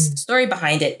 because the story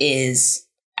behind it is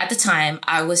at the time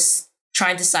I was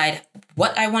trying to decide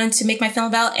what I wanted to make my film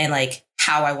about and like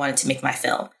how I wanted to make my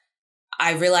film.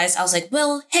 I realized I was like,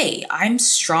 well, hey, I'm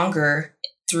stronger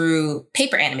through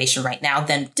paper animation right now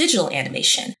than digital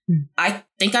animation. I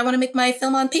think I want to make my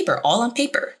film on paper, all on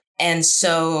paper. And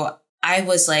so I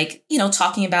was like, you know,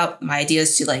 talking about my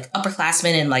ideas to like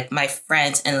upperclassmen and like my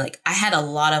friends. And like, I had a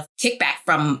lot of kickback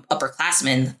from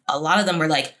upperclassmen. A lot of them were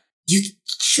like, you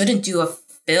shouldn't do a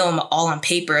film all on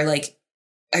paper. Like,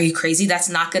 are you crazy? That's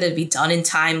not going to be done in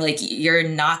time. Like,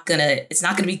 it's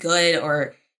not going to be good,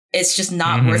 or it's just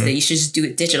not worth it. You should just do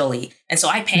it digitally. And so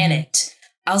I panicked.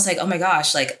 I was like, oh my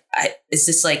gosh, like, is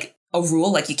this like a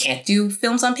rule, like you can't do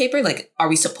films on paper. Like, are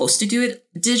we supposed to do it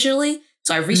digitally?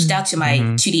 So I reached out to my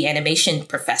 2D animation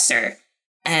professor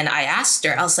and I asked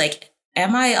her, I was like,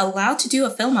 am I allowed to do a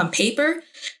film on paper?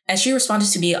 And she responded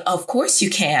to me, of course you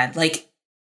can. Like,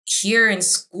 here in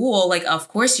school, like, of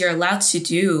course you're allowed to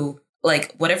do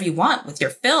like whatever you want with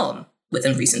your film,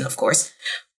 within reason, of course.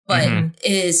 But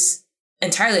it is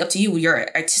entirely up to you,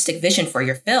 your artistic vision for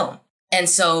your film. And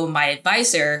so my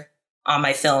advisor on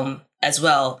my film as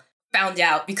well found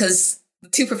out, because the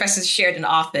two professors shared an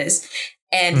office,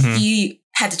 and he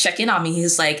had to check in on me. He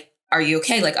was like, are you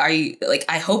okay? Like, are you like,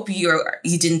 I hope you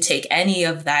didn't take any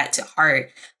of that to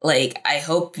heart. Like, I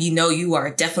hope you are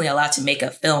definitely allowed to make a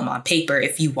film on paper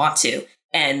if you want to.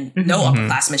 And no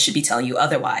upperclassmen should be telling you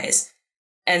otherwise.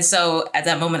 And so at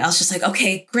that moment, I was just like,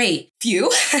 okay, great.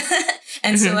 Phew.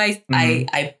 And so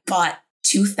I bought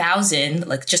 2,000,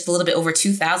 like just a little bit over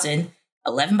 2,000,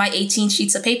 11 by 18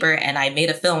 sheets of paper. And I made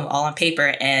a film all on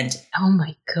paper. And oh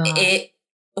my God, it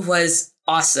was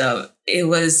awesome. It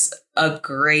was a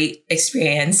great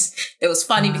experience. It was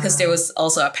funny because there was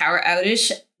also a power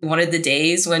outage one of the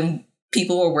days when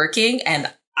people were working, and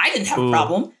I didn't have a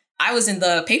problem. I was in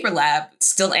the paper lab,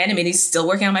 still animating, still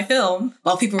working on my film,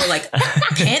 while people were like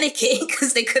panicking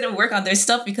because they couldn't work on their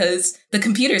stuff because the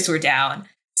computers were down.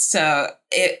 So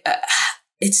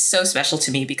it's so special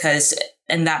to me, because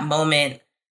in that moment,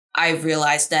 I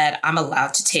realized that I'm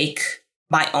allowed to take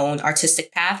my own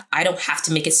artistic path. I don't have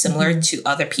to make it similar to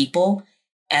other people.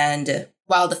 And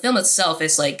while the film itself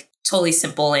is like totally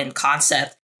simple in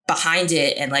concept, behind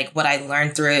it and like what I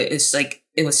learned through it is like,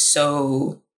 it was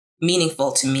so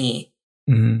meaningful to me.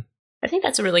 I think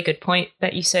that's a really good point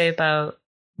that you say about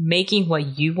making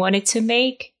what you wanted to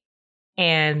make,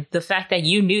 and the fact that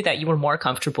you knew that you were more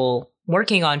comfortable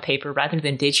working on paper rather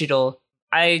than digital.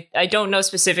 I don't know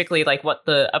specifically like what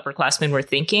the upperclassmen were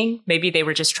thinking. Maybe they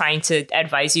were just trying to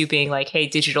advise you, being like, hey,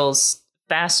 digital's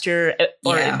faster,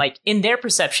 or like in their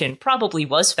perception probably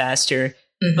was faster.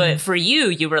 But for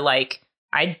you were like,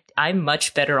 I'm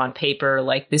much better on paper.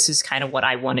 Like, this is kind of what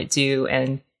I want to do.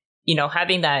 And, you know,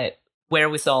 having that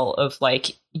wherewithal of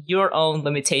like your own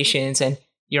limitations and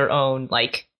your own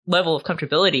like level of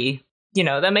comfortability, you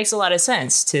know, that makes a lot of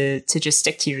sense to just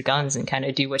stick to your guns and kind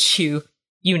of do what you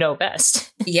know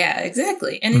best. Yeah,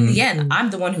 exactly. And in the end, I'm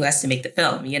the one who has to make the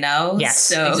film, you know? Yes,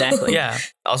 so. exactly. Yeah.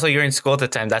 Also, you're in school at the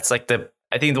time. That's like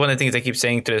I think one of the things I keep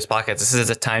saying through this podcast, this is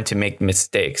a time to make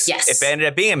mistakes. Yes. If it ended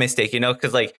up being a mistake, you know,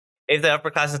 because like if the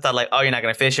upperclassmen thought like, oh, you're not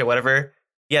going to finish it, whatever.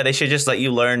 Yeah, they should just let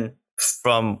you learn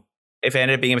from, if it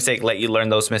ended up being a mistake, let you learn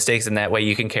those mistakes. And that way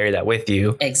you can carry that with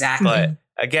you. Exactly. But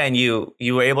again, you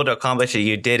were able to accomplish it.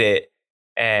 You did it.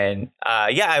 And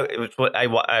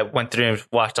I went through and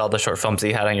watched all the short films that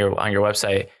you had on your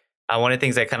website. One of the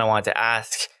things I kind of wanted to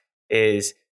ask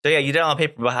is, so yeah, you did it on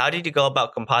paper, but how did you go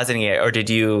about compositing it?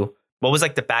 Or what was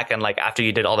like the back end, like after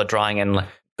you did all the drawing and like,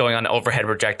 going on an overhead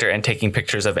projector and taking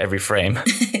pictures of every frame?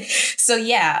 So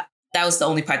yeah, that was the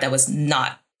only part that was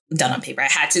not done on paper. I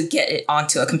had to get it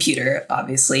onto a computer,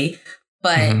 obviously.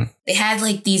 But they had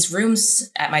like these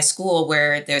rooms at my school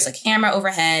where there's a camera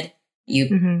overhead.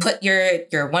 You put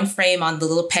your one frame on the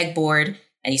little pegboard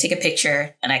and you take a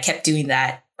picture. And I kept doing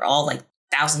that for all like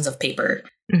thousands of paper.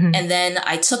 And then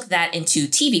I took that into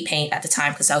TV Paint at the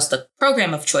time, because that was the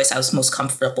program of choice I was most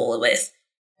comfortable with.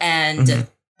 And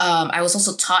I was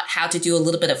also taught how to do a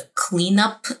little bit of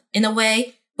cleanup in a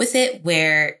way with it,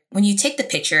 where when you take the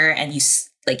picture and you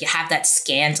have that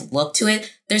scanned look to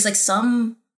it, there's like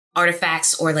some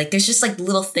artifacts or like there's just like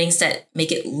little things that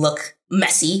make it look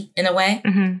messy in a way.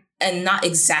 And not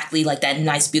exactly like that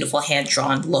nice, beautiful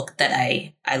hand-drawn look that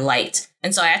I liked.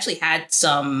 And so I actually had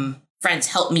some friends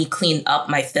help me clean up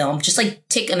my film, just like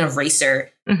take an eraser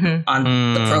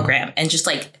on the program and just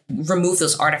like remove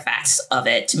those artifacts of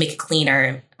it to make it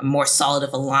cleaner, more solid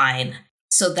of a line.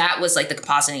 So that was like the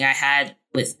compositing I had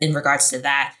in regards to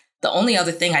that. The only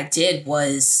other thing I did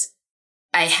was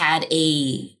I had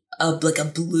a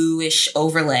bluish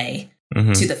overlay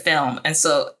to the film.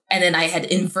 And then I had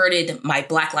inverted my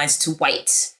black lines to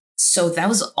white. So that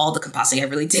was all the compositing I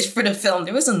really did for the film.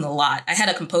 There wasn't a lot. I had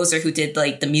a composer who did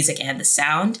like the music and the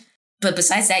sound. But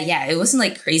besides that, yeah, it wasn't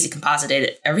like crazy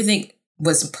composited. Everything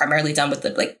was primarily done with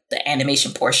the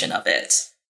animation portion of it.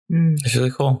 That's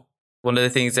really cool. One of the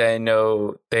things that I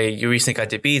know that you recently got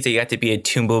to be is that you got to be you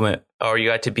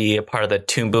got to be a part of the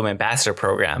Toon Boom Ambassador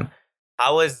program.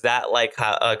 How was that like?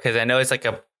 Because I know it's like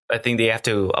a thing that you have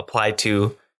to apply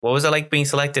to. What was it like being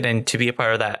selected and to be a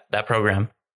part of that program?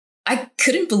 I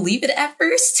couldn't believe it at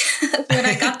first when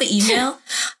I got the email.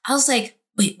 I was like,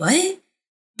 wait, what?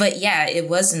 But yeah, it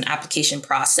was an application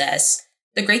process.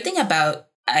 The great thing about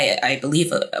I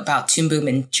believe about Toon Boom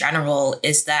in general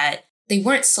is that they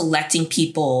weren't selecting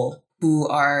people who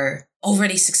are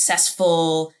already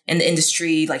successful in the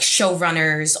industry, like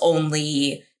showrunners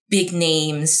only, big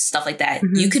names, stuff like that.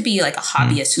 You could be like a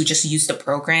hobbyist who just used the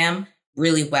program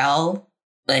really well,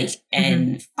 like,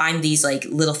 and find these like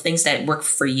little things that work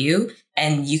for you,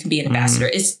 and you can be an ambassador.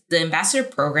 It's the ambassador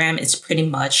program is pretty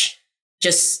much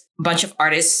just a bunch of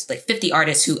artists, like 50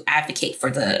 artists who advocate for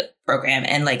the program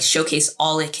and like showcase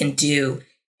all it can do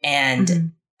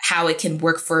and how it can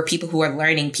work for people who are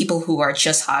learning, people who are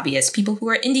just hobbyists, people who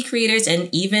are indie creators, and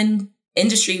even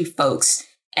industry folks.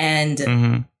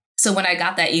 And so when I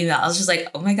got that email, I was just like,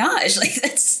 oh my gosh, like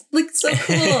that's like so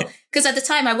cool. Because at the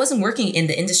time I wasn't working in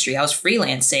the industry. I was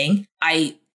freelancing.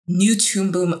 I knew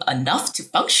Toon Boom enough to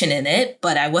function in it,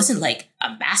 but I wasn't like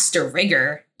a master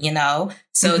rigger, you know?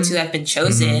 So to have been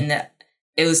chosen,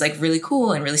 it was like really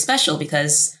cool and really special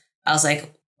because I was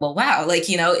like, well, wow, like,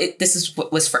 you know, this is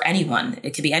what was for anyone.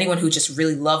 It could be anyone who just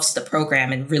really loves the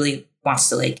program and really wants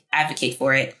to like advocate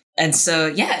for it. And so,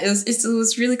 yeah, it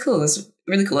was really cool. It was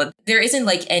really cool. There isn't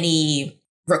like any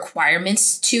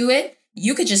requirements to it.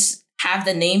 You could just have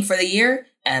the name for the year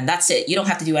and that's it. You don't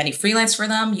have to do any freelance for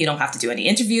them. You don't have to do any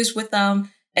interviews with them.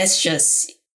 It's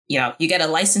just, you know, you get a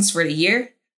license for the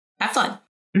year. Have fun.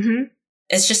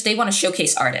 It's just they want to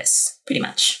showcase artists, pretty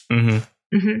much.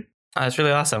 That's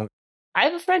really awesome. I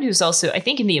have a friend who's also, I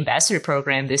think, in the ambassador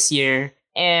program this year.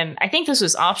 And I think this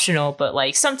was optional, but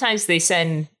like sometimes they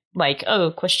send like,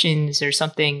 questions or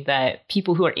something that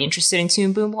people who are interested in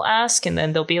Toon Boom will ask. And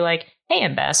then they'll be like, hey,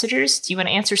 ambassadors, do you want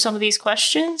to answer some of these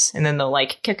questions? And then they'll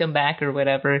like kick them back or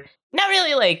whatever. Not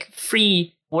really like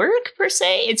free work per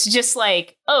se. It's just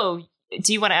like, oh,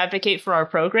 do you want to advocate for our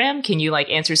program? Can you like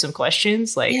answer some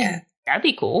questions? Like, that'd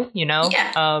be cool, you know?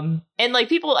 Yeah. And like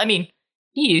people, I mean,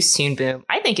 you use Toon Boom.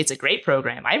 I think it's a great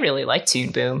program. I really like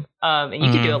Toon Boom. And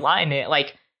you can do a lot in it.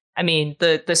 Like, I mean,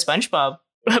 the SpongeBob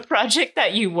project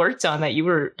that you worked on that you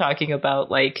were talking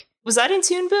about, like, was that in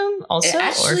Toon Boom also? It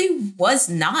actually was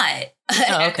not.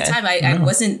 At the time, I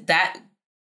wasn't that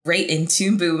great in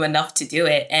Toon Boom enough to do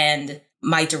it. And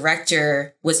my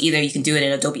director was either you can do it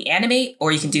in Adobe Animate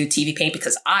or you can do TV Paint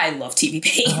because I love TV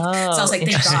Paint. So I was like,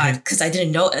 thank God, because I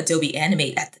didn't know Adobe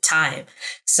Animate at the time.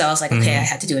 So I was like, okay, I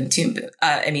had to do it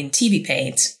in TV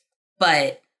Paint.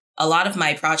 But a lot of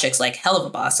my projects, like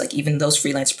Helluvaboss, like even those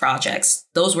freelance projects,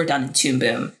 those were done in Toon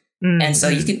Boom. And so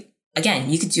you could, again,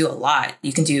 you could do a lot.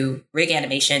 You can do rig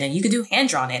animation and you can do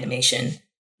hand-drawn animation.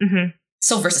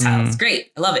 So versatile. It's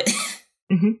great. I love it.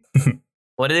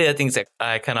 One of the other things that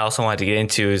I kind of also wanted to get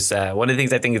into is one of the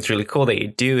things I think is really cool that you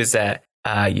do is that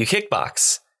you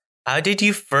kickbox. How did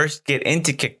you first get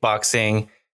into kickboxing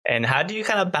and how do you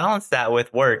kind of balance that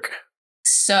with work?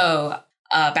 So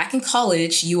back in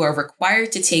college, you are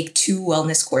required to take 2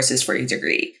 wellness courses for your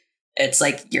degree. It's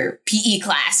like your PE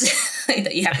class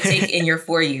that you have to take in your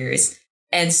 4 years.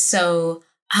 And so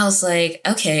I was like,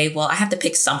 okay, well, I have to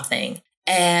pick something.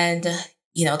 And,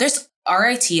 you know,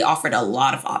 RIT offered a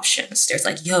lot of options. There's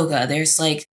like yoga. There's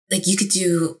like you could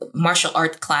do martial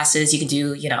art classes. You can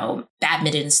do, you know,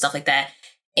 badminton and stuff like that.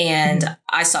 And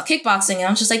I saw kickboxing and I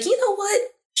was just like, you know what?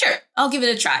 Sure, I'll give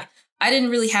it a try. I didn't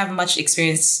really have much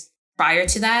experience prior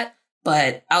to that,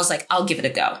 but I was like, I'll give it a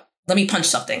go. Let me punch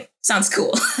something. Sounds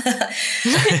cool.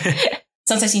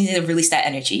 Sometimes you need to release that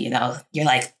energy, you know? You're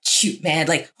like, shoot, man,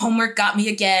 like homework got me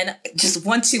again. Just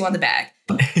 1-2 on the back.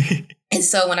 And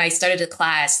so when I started a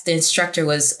class, the instructor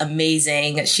was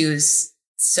amazing. She was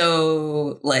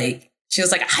so she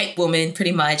was like a hype woman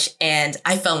pretty much. And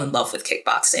I fell in love with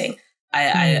kickboxing.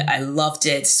 I loved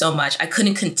it so much. I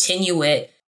couldn't continue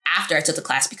it after I took the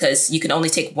class because you can only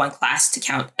take 1 class to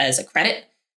count as a credit.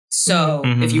 So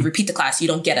if you repeat the class, you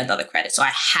don't get another credit. So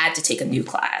I had to take a new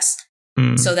class.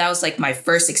 So that was like my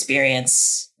first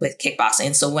experience with kickboxing.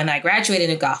 And so when I graduated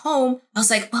and got home, I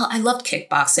was like, well, I loved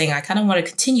kickboxing. I kind of want to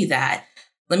continue that.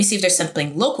 Let me see if there's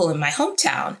something local in my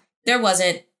hometown. There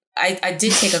wasn't. I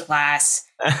did take a class.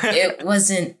 It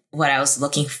wasn't what I was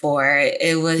looking for.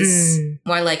 It was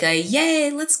more like a, yay,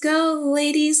 let's go,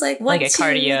 ladies. Like a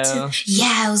cardio.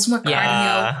 Yeah, it was more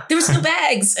cardio. There was no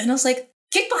bags. And I was like,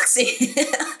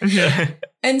 kickboxing.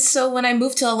 And so when I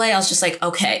moved to LA, I was just like,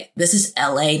 okay, this is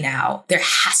LA now. There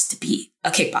has to be a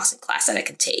kickboxing class that I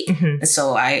can take. And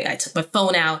so I took my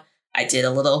phone out. I did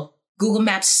a little Google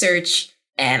Maps search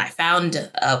and I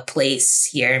found a place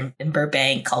here in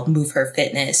Burbank called Move Her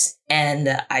Fitness. And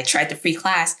I tried the free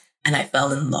class and I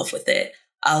fell in love with it.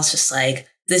 I was just like,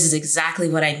 this is exactly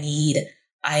what I need.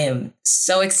 I am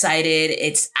so excited.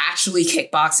 It's actually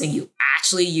kickboxing. You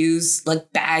actually use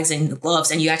like bags and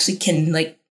gloves and you actually can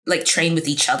like train with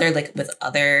each other, like with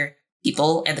other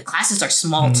people, and the classes are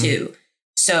small too.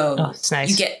 So it's nice.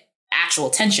 You get actual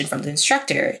attention from the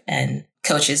instructor, and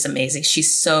coach is amazing.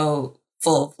 She's so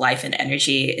full of life and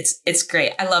energy. It's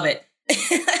great. I love it.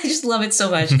 I just love it so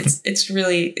much. It's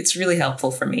really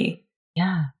helpful for me.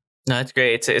 Yeah. No, it's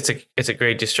great. It's a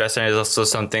great distressor. It's also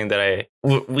something that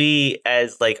we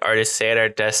as like artists say at our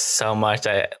desks so much.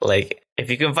 I like, if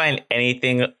you can find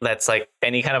anything that's like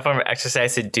any kind of form of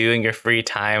exercise to do in your free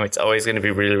time, it's always going to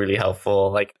be really, really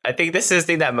helpful. Like, I think this is the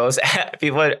thing that most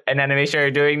people in animation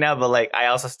are doing now. But like, I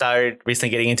also started recently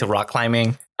getting into rock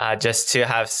climbing, just to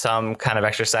have some kind of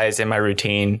exercise in my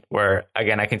routine where,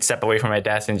 again, I can step away from my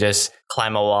desk and just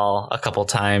climb a wall a couple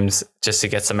times just to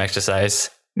get some exercise.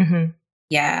 Mm-hmm.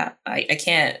 Yeah, I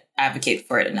can't advocate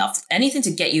for it enough. Anything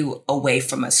to get you away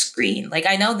from a screen. Like,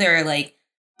 I know there are like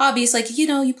hobbies, like,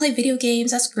 you play video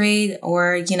games, that's great.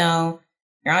 Or, you're on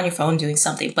your phone doing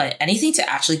something. But anything to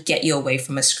actually get you away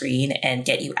from a screen and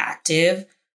get you active,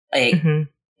 like,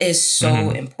 is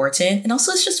so important. And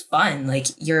also, it's just fun. Like,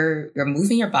 you're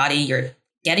moving your body, you're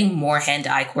getting more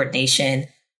hand-eye coordination.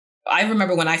 I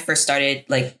remember when I first started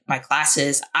like my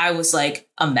classes, I was like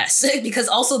a mess because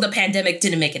also the pandemic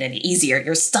didn't make it any easier.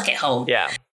 You're stuck at home.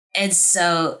 Yeah. And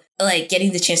so like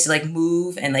getting the chance to like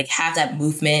move and like have that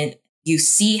movement, you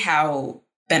see how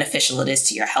beneficial it is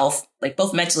to your health, like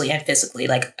both mentally and physically.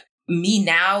 Like me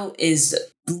now is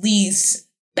leagues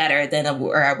better than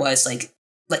where I was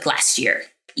like last year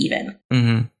even.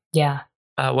 Mm-hmm. Yeah.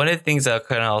 One of the things I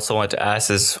kind of also want to ask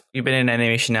is, you've been in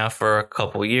animation now for a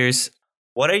couple years.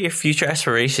 What are your future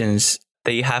aspirations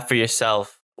that you have for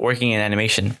yourself working in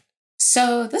animation?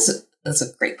 So that's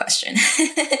a great question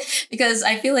because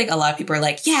I feel like a lot of people are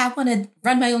like, yeah, I want to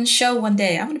run my own show one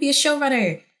day. I want to be a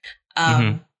showrunner.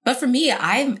 But for me,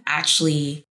 I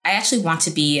actually want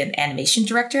to be an animation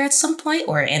director at some point,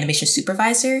 or an animation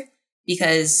supervisor,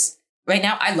 because right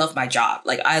now I love my job.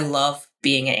 Like, I love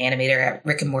being an animator at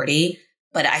Rick and Morty,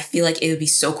 but I feel like it would be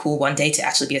so cool one day to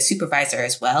actually be a supervisor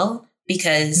as well,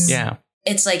 because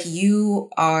it's like you're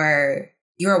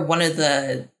one of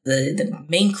the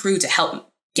main crew to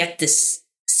help get this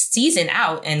season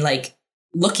out and like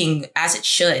looking as it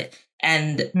should.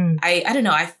 And I don't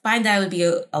know, I find that would be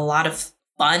a lot of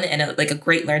fun and a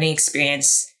great learning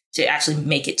experience to actually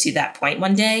make it to that point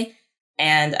one day.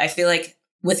 And I feel like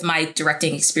with my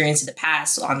directing experience in the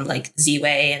past on like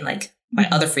Z-Way and like my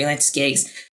other freelance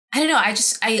gigs, I don't know,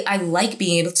 I like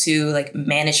being able to like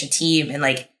manage a team and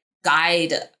like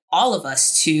guide all of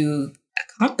us to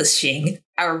accomplishing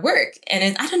our work.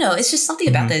 And I don't know, it's just something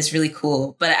about that is really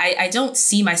cool. But I don't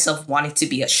see myself wanting to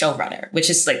be a showrunner, which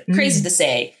is like crazy to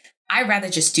say. I'd rather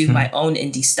just do my own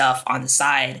indie stuff on the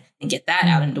side and get that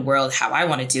out into the world how I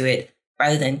want to do it,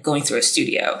 rather than going through a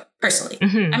studio personally.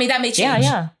 I mean, that may change.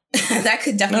 Yeah. That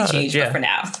could definitely change, but for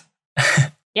now.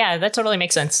 Yeah, that totally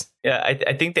makes sense. Yeah,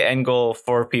 I think the end goal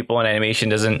for people in animation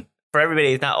for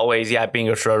everybody, it's not always, being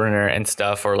a showrunner and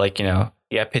stuff, or like,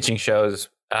 pitching shows.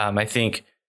 I think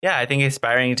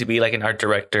aspiring to be like an art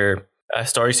director, a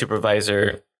story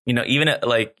supervisor, even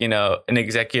an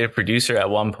executive producer at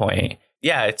one point.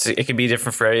 Yeah, it can be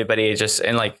different for everybody. It just,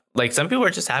 and like some people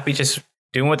are just happy just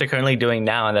doing what they're currently doing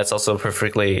now, and that's also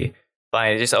perfectly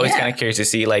fine. It's just always kind of curious to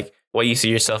see like what you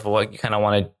see yourself and what you kind of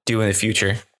want to do in the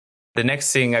future. The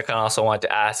next thing I kind of also want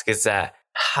to ask is that,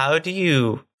 how do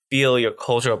you feel your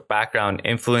cultural background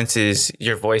influences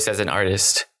your voice as an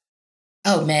artist?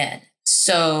 Oh man.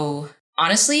 So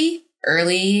honestly,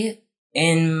 early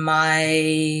in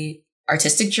my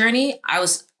artistic journey, I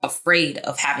was afraid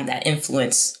of having that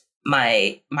influence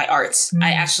my arts.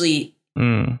 I actually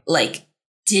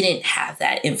didn't have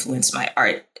that influence my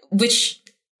art,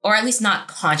 or at least not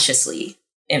consciously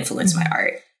influence my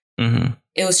art.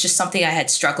 It was just something I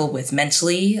had struggled with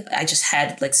mentally. I just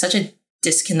had like such a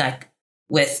disconnect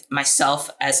with myself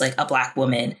as like a Black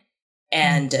woman.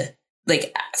 And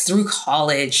like through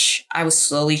college, I was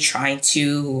slowly trying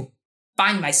to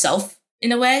find myself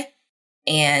in a way.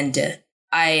 And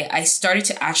I started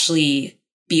to actually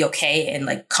be okay and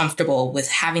like comfortable with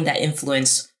having that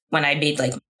influence when I made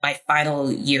like my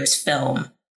final year's film,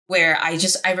 where I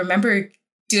remember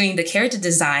doing the character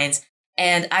designs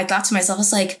and I thought to myself, I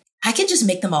was like, I can just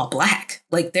make them all Black.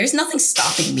 Like, there's nothing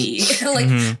stopping me. Like,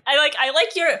 I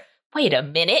like your, wait a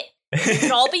minute. It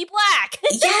can all be Black.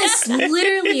 Yes,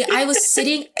 literally. I was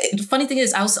sitting. The funny thing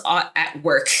is, I was at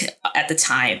work at the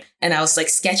time and I was like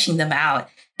sketching them out.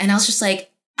 And I was just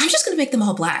like, I'm just going to make them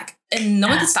all Black and no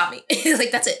one can stop me.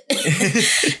 Like, that's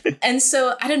it. And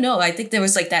so I don't know. I think there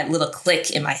was like that little click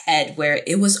in my head where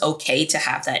it was okay to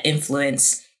have that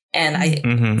influence. And I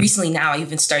recently now I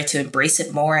even started to embrace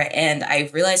it more. And I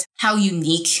realized how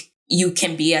unique you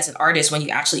can be as an artist when you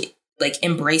actually like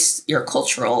embrace your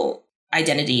cultural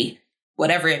identity,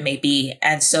 whatever it may be.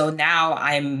 And so now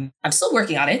I'm still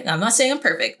working on it. I'm not saying I'm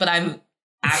perfect, but I'm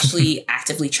actually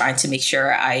actively trying to make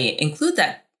sure I include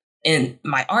that in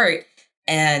my art.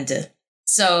 And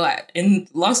so in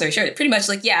long story short, pretty much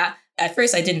like, yeah, at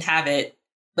first I didn't have it,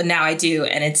 but now I do.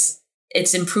 And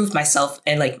it's improved myself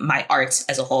and like my art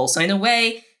as a whole. So in a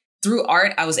way, through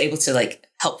art, I was able to like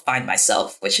help find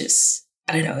myself, which is,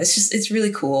 I don't know, it's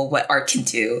really cool what art can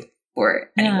do for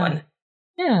anyone.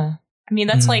 Yeah. I mean,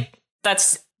 that's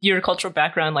that's your cultural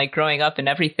background, like growing up and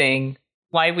everything.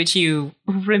 Why would you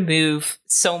remove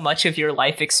so much of your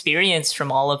life experience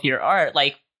from all of your art?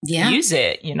 Like, use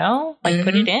it, you know? Like,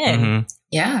 put it in.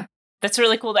 Yeah. That's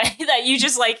really cool that you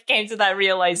just like came to that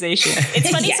realization. It's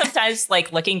funny sometimes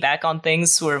like looking back on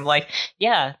things where I'm like,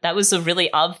 yeah, that was a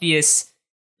really obvious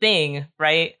thing,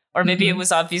 right? Or maybe it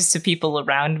was obvious to people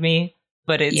around me,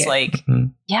 but it's like,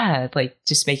 like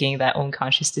just making that own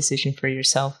conscious decision for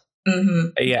yourself.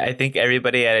 Yeah, I think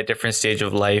everybody at a different stage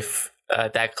of life,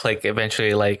 that click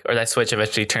eventually or that switch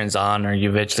eventually turns on, or you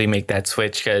eventually make that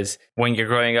switch, because when you're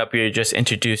growing up, you're just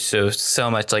introduced to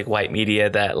so much like white media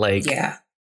that like,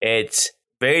 it's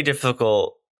very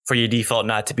difficult for your default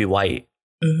not to be white.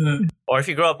 Or if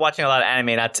you grow up watching a lot of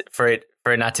anime, for it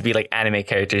not to be like anime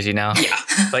characters, you know? Yeah.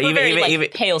 But even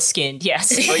pale skinned,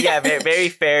 yes. But yeah, very, very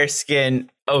fair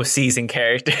skinned OCs and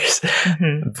characters.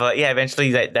 But yeah,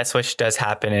 eventually that switch does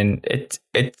happen, and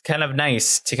it's kind of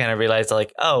nice to kind of realize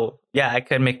like, oh yeah, I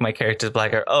could make my characters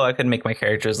black, or oh, I could make my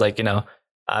characters like, you know,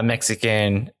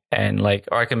 Mexican, and like,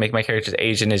 or I could make my characters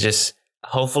Asian. It's just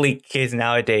hopefully kids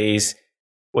nowadays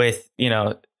with, you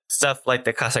know, stuff like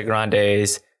the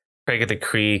Casagrandes, Craig of the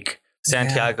Creek,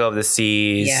 Santiago of the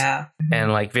Seas,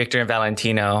 and like Victor and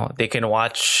Valentino, they can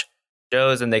watch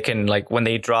shows and they can like, when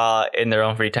they draw in their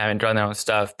own free time and draw their own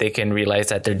stuff, they can realize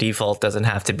that their default doesn't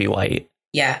have to be white.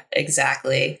 Yeah,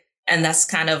 exactly. And that's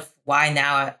kind of why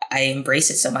now I embrace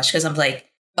it so much, because I'm like,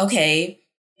 okay,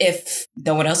 if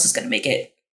no one else is going to make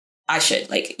it, I should,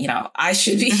 like, you know, I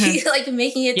should be like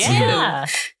making it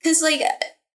too. Because like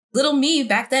little me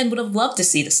back then would have loved to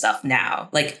see the stuff now.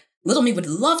 Like little me would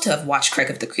love to have watched Craig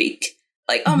of the Creek.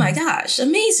 Like, oh my gosh,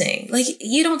 amazing. Like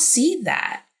you don't see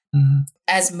that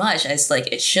as much as like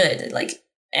it should. Like,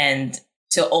 and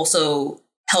to also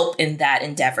help in that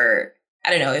endeavor, I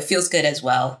don't know, it feels good as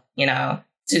well, you know,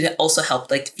 to also help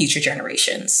like future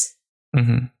generations.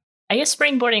 I guess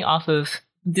springboarding off of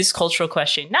this cultural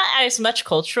question, not as much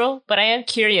cultural, but I am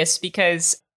curious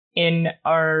because in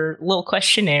our little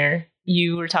questionnaire,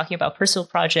 you were talking about personal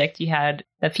project you had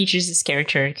that features this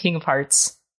character, King of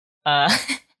Hearts,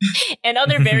 and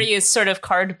other various sort of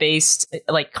card-based,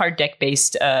 like card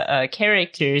deck-based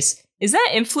characters. Is that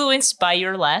influenced by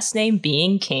your last name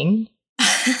being King?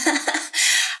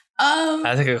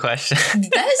 That's a good question.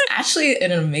 That is actually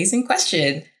an amazing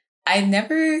question. I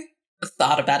never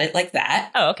thought about it like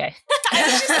that. Oh, okay. I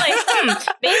was just like,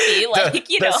 maybe, like,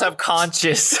 you know. The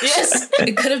subconscious. Yes,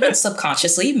 it could have been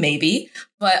subconsciously, maybe.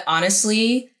 But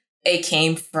honestly, it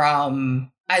came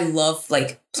from, I love,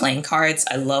 like, playing cards.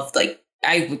 I love, like,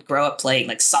 I would grow up playing,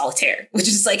 like, solitaire, which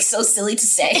is, like, so silly to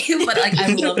say. But, like,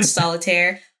 I loved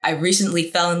solitaire. I recently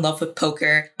fell in love with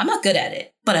poker. I'm not good at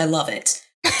it, but I love it.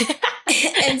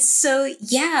 And so,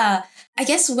 yeah, I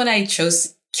guess when I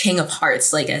chose King of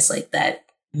Hearts, like, as, like, that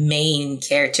main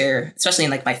character, especially in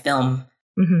like my film.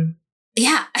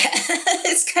 Yeah,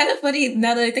 it's kind of funny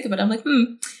now that I think about it. I'm like,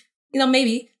 you know,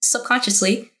 maybe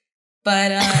subconsciously, but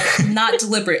not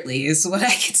deliberately is what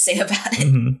I could say about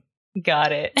it.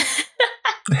 Got it.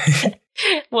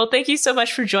 Well, thank you so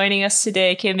much for joining us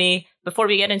today, Kimmy. Before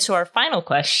we get into our final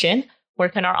question, where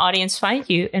can our audience find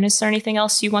you? And is there anything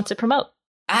else you want to promote?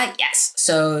 Yes.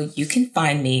 So you can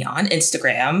find me on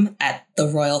Instagram at The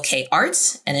Royal K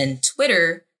Arts, and then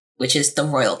Twitter, which is The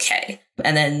Royal K.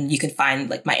 And then you can find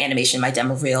like my animation, my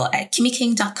demo reel at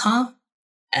kimmyking.com.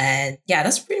 And yeah,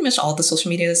 that's pretty much all the social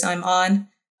medias I'm on.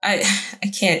 I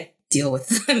can't deal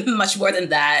with much more than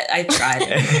that. I tried.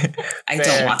 I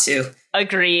don't want to.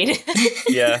 Agreed.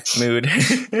 Yeah, mood.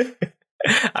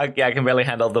 I can barely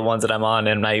handle the ones that I'm on,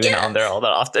 and I'm not even on there all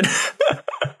that often.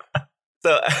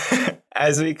 So,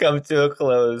 as we come to a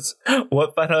close,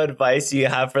 what final advice do you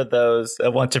have for those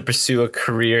that want to pursue a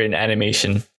career in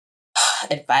animation?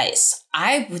 Advice.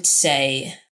 I would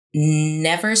say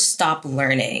never stop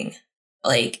learning.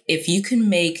 Like, if you can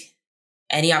make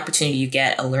any opportunity you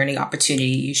get a learning opportunity,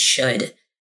 you should.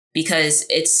 Because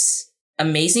it's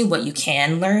amazing what you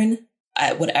can learn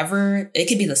at whatever. It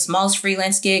could be the smallest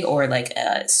freelance gig or like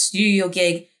a studio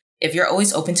gig. If you're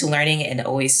always open to learning and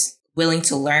always willing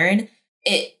to learn,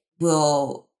 it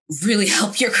will really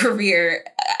help your career.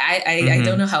 I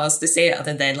don't know how else to say it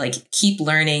other than like keep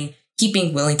learning, keep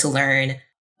being willing to learn,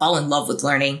 fall in love with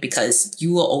learning, because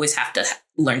you will always have to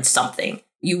learn something.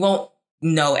 You won't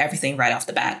know everything right off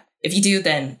the bat. If you do,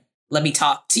 then let me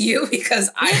talk to you because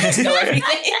I want to know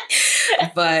everything.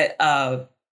 But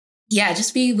yeah,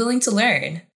 just be willing to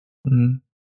learn. Mm-hmm.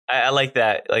 I like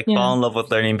that. Like fall in love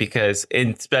with learning, because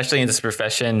especially in this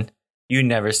profession, you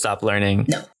never stop learning.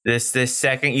 No. This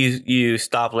second you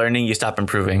stop learning, you stop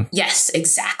improving. Yes,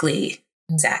 exactly.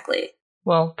 Exactly.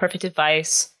 Well, perfect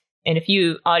advice. And if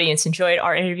you, audience, enjoyed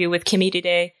our interview with Kimmy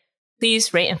today,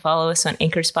 please rate and follow us on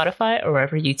Anchor, Spotify, or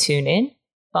wherever you tune in.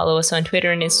 Follow us on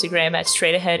Twitter and Instagram at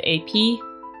StraightAheadAP.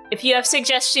 If you have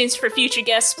suggestions for future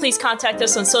guests, please contact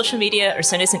us on social media or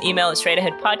send us an email at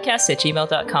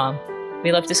straightaheadpodcast@gmail.com.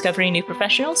 We love discovering new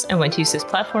professionals and want to use this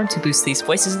platform to boost these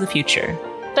voices of the future.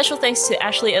 Special thanks to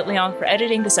Ashley Etleong for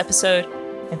editing this episode.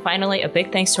 And finally, a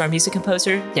big thanks to our music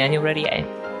composer, Daniel Rodier.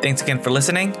 Thanks again for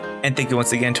listening, and thank you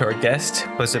once again to our guest,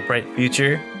 who has a bright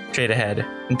future straight ahead.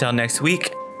 Until next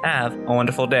week, have a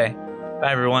wonderful day.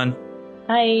 Bye, everyone.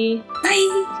 Bye.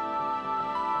 Bye.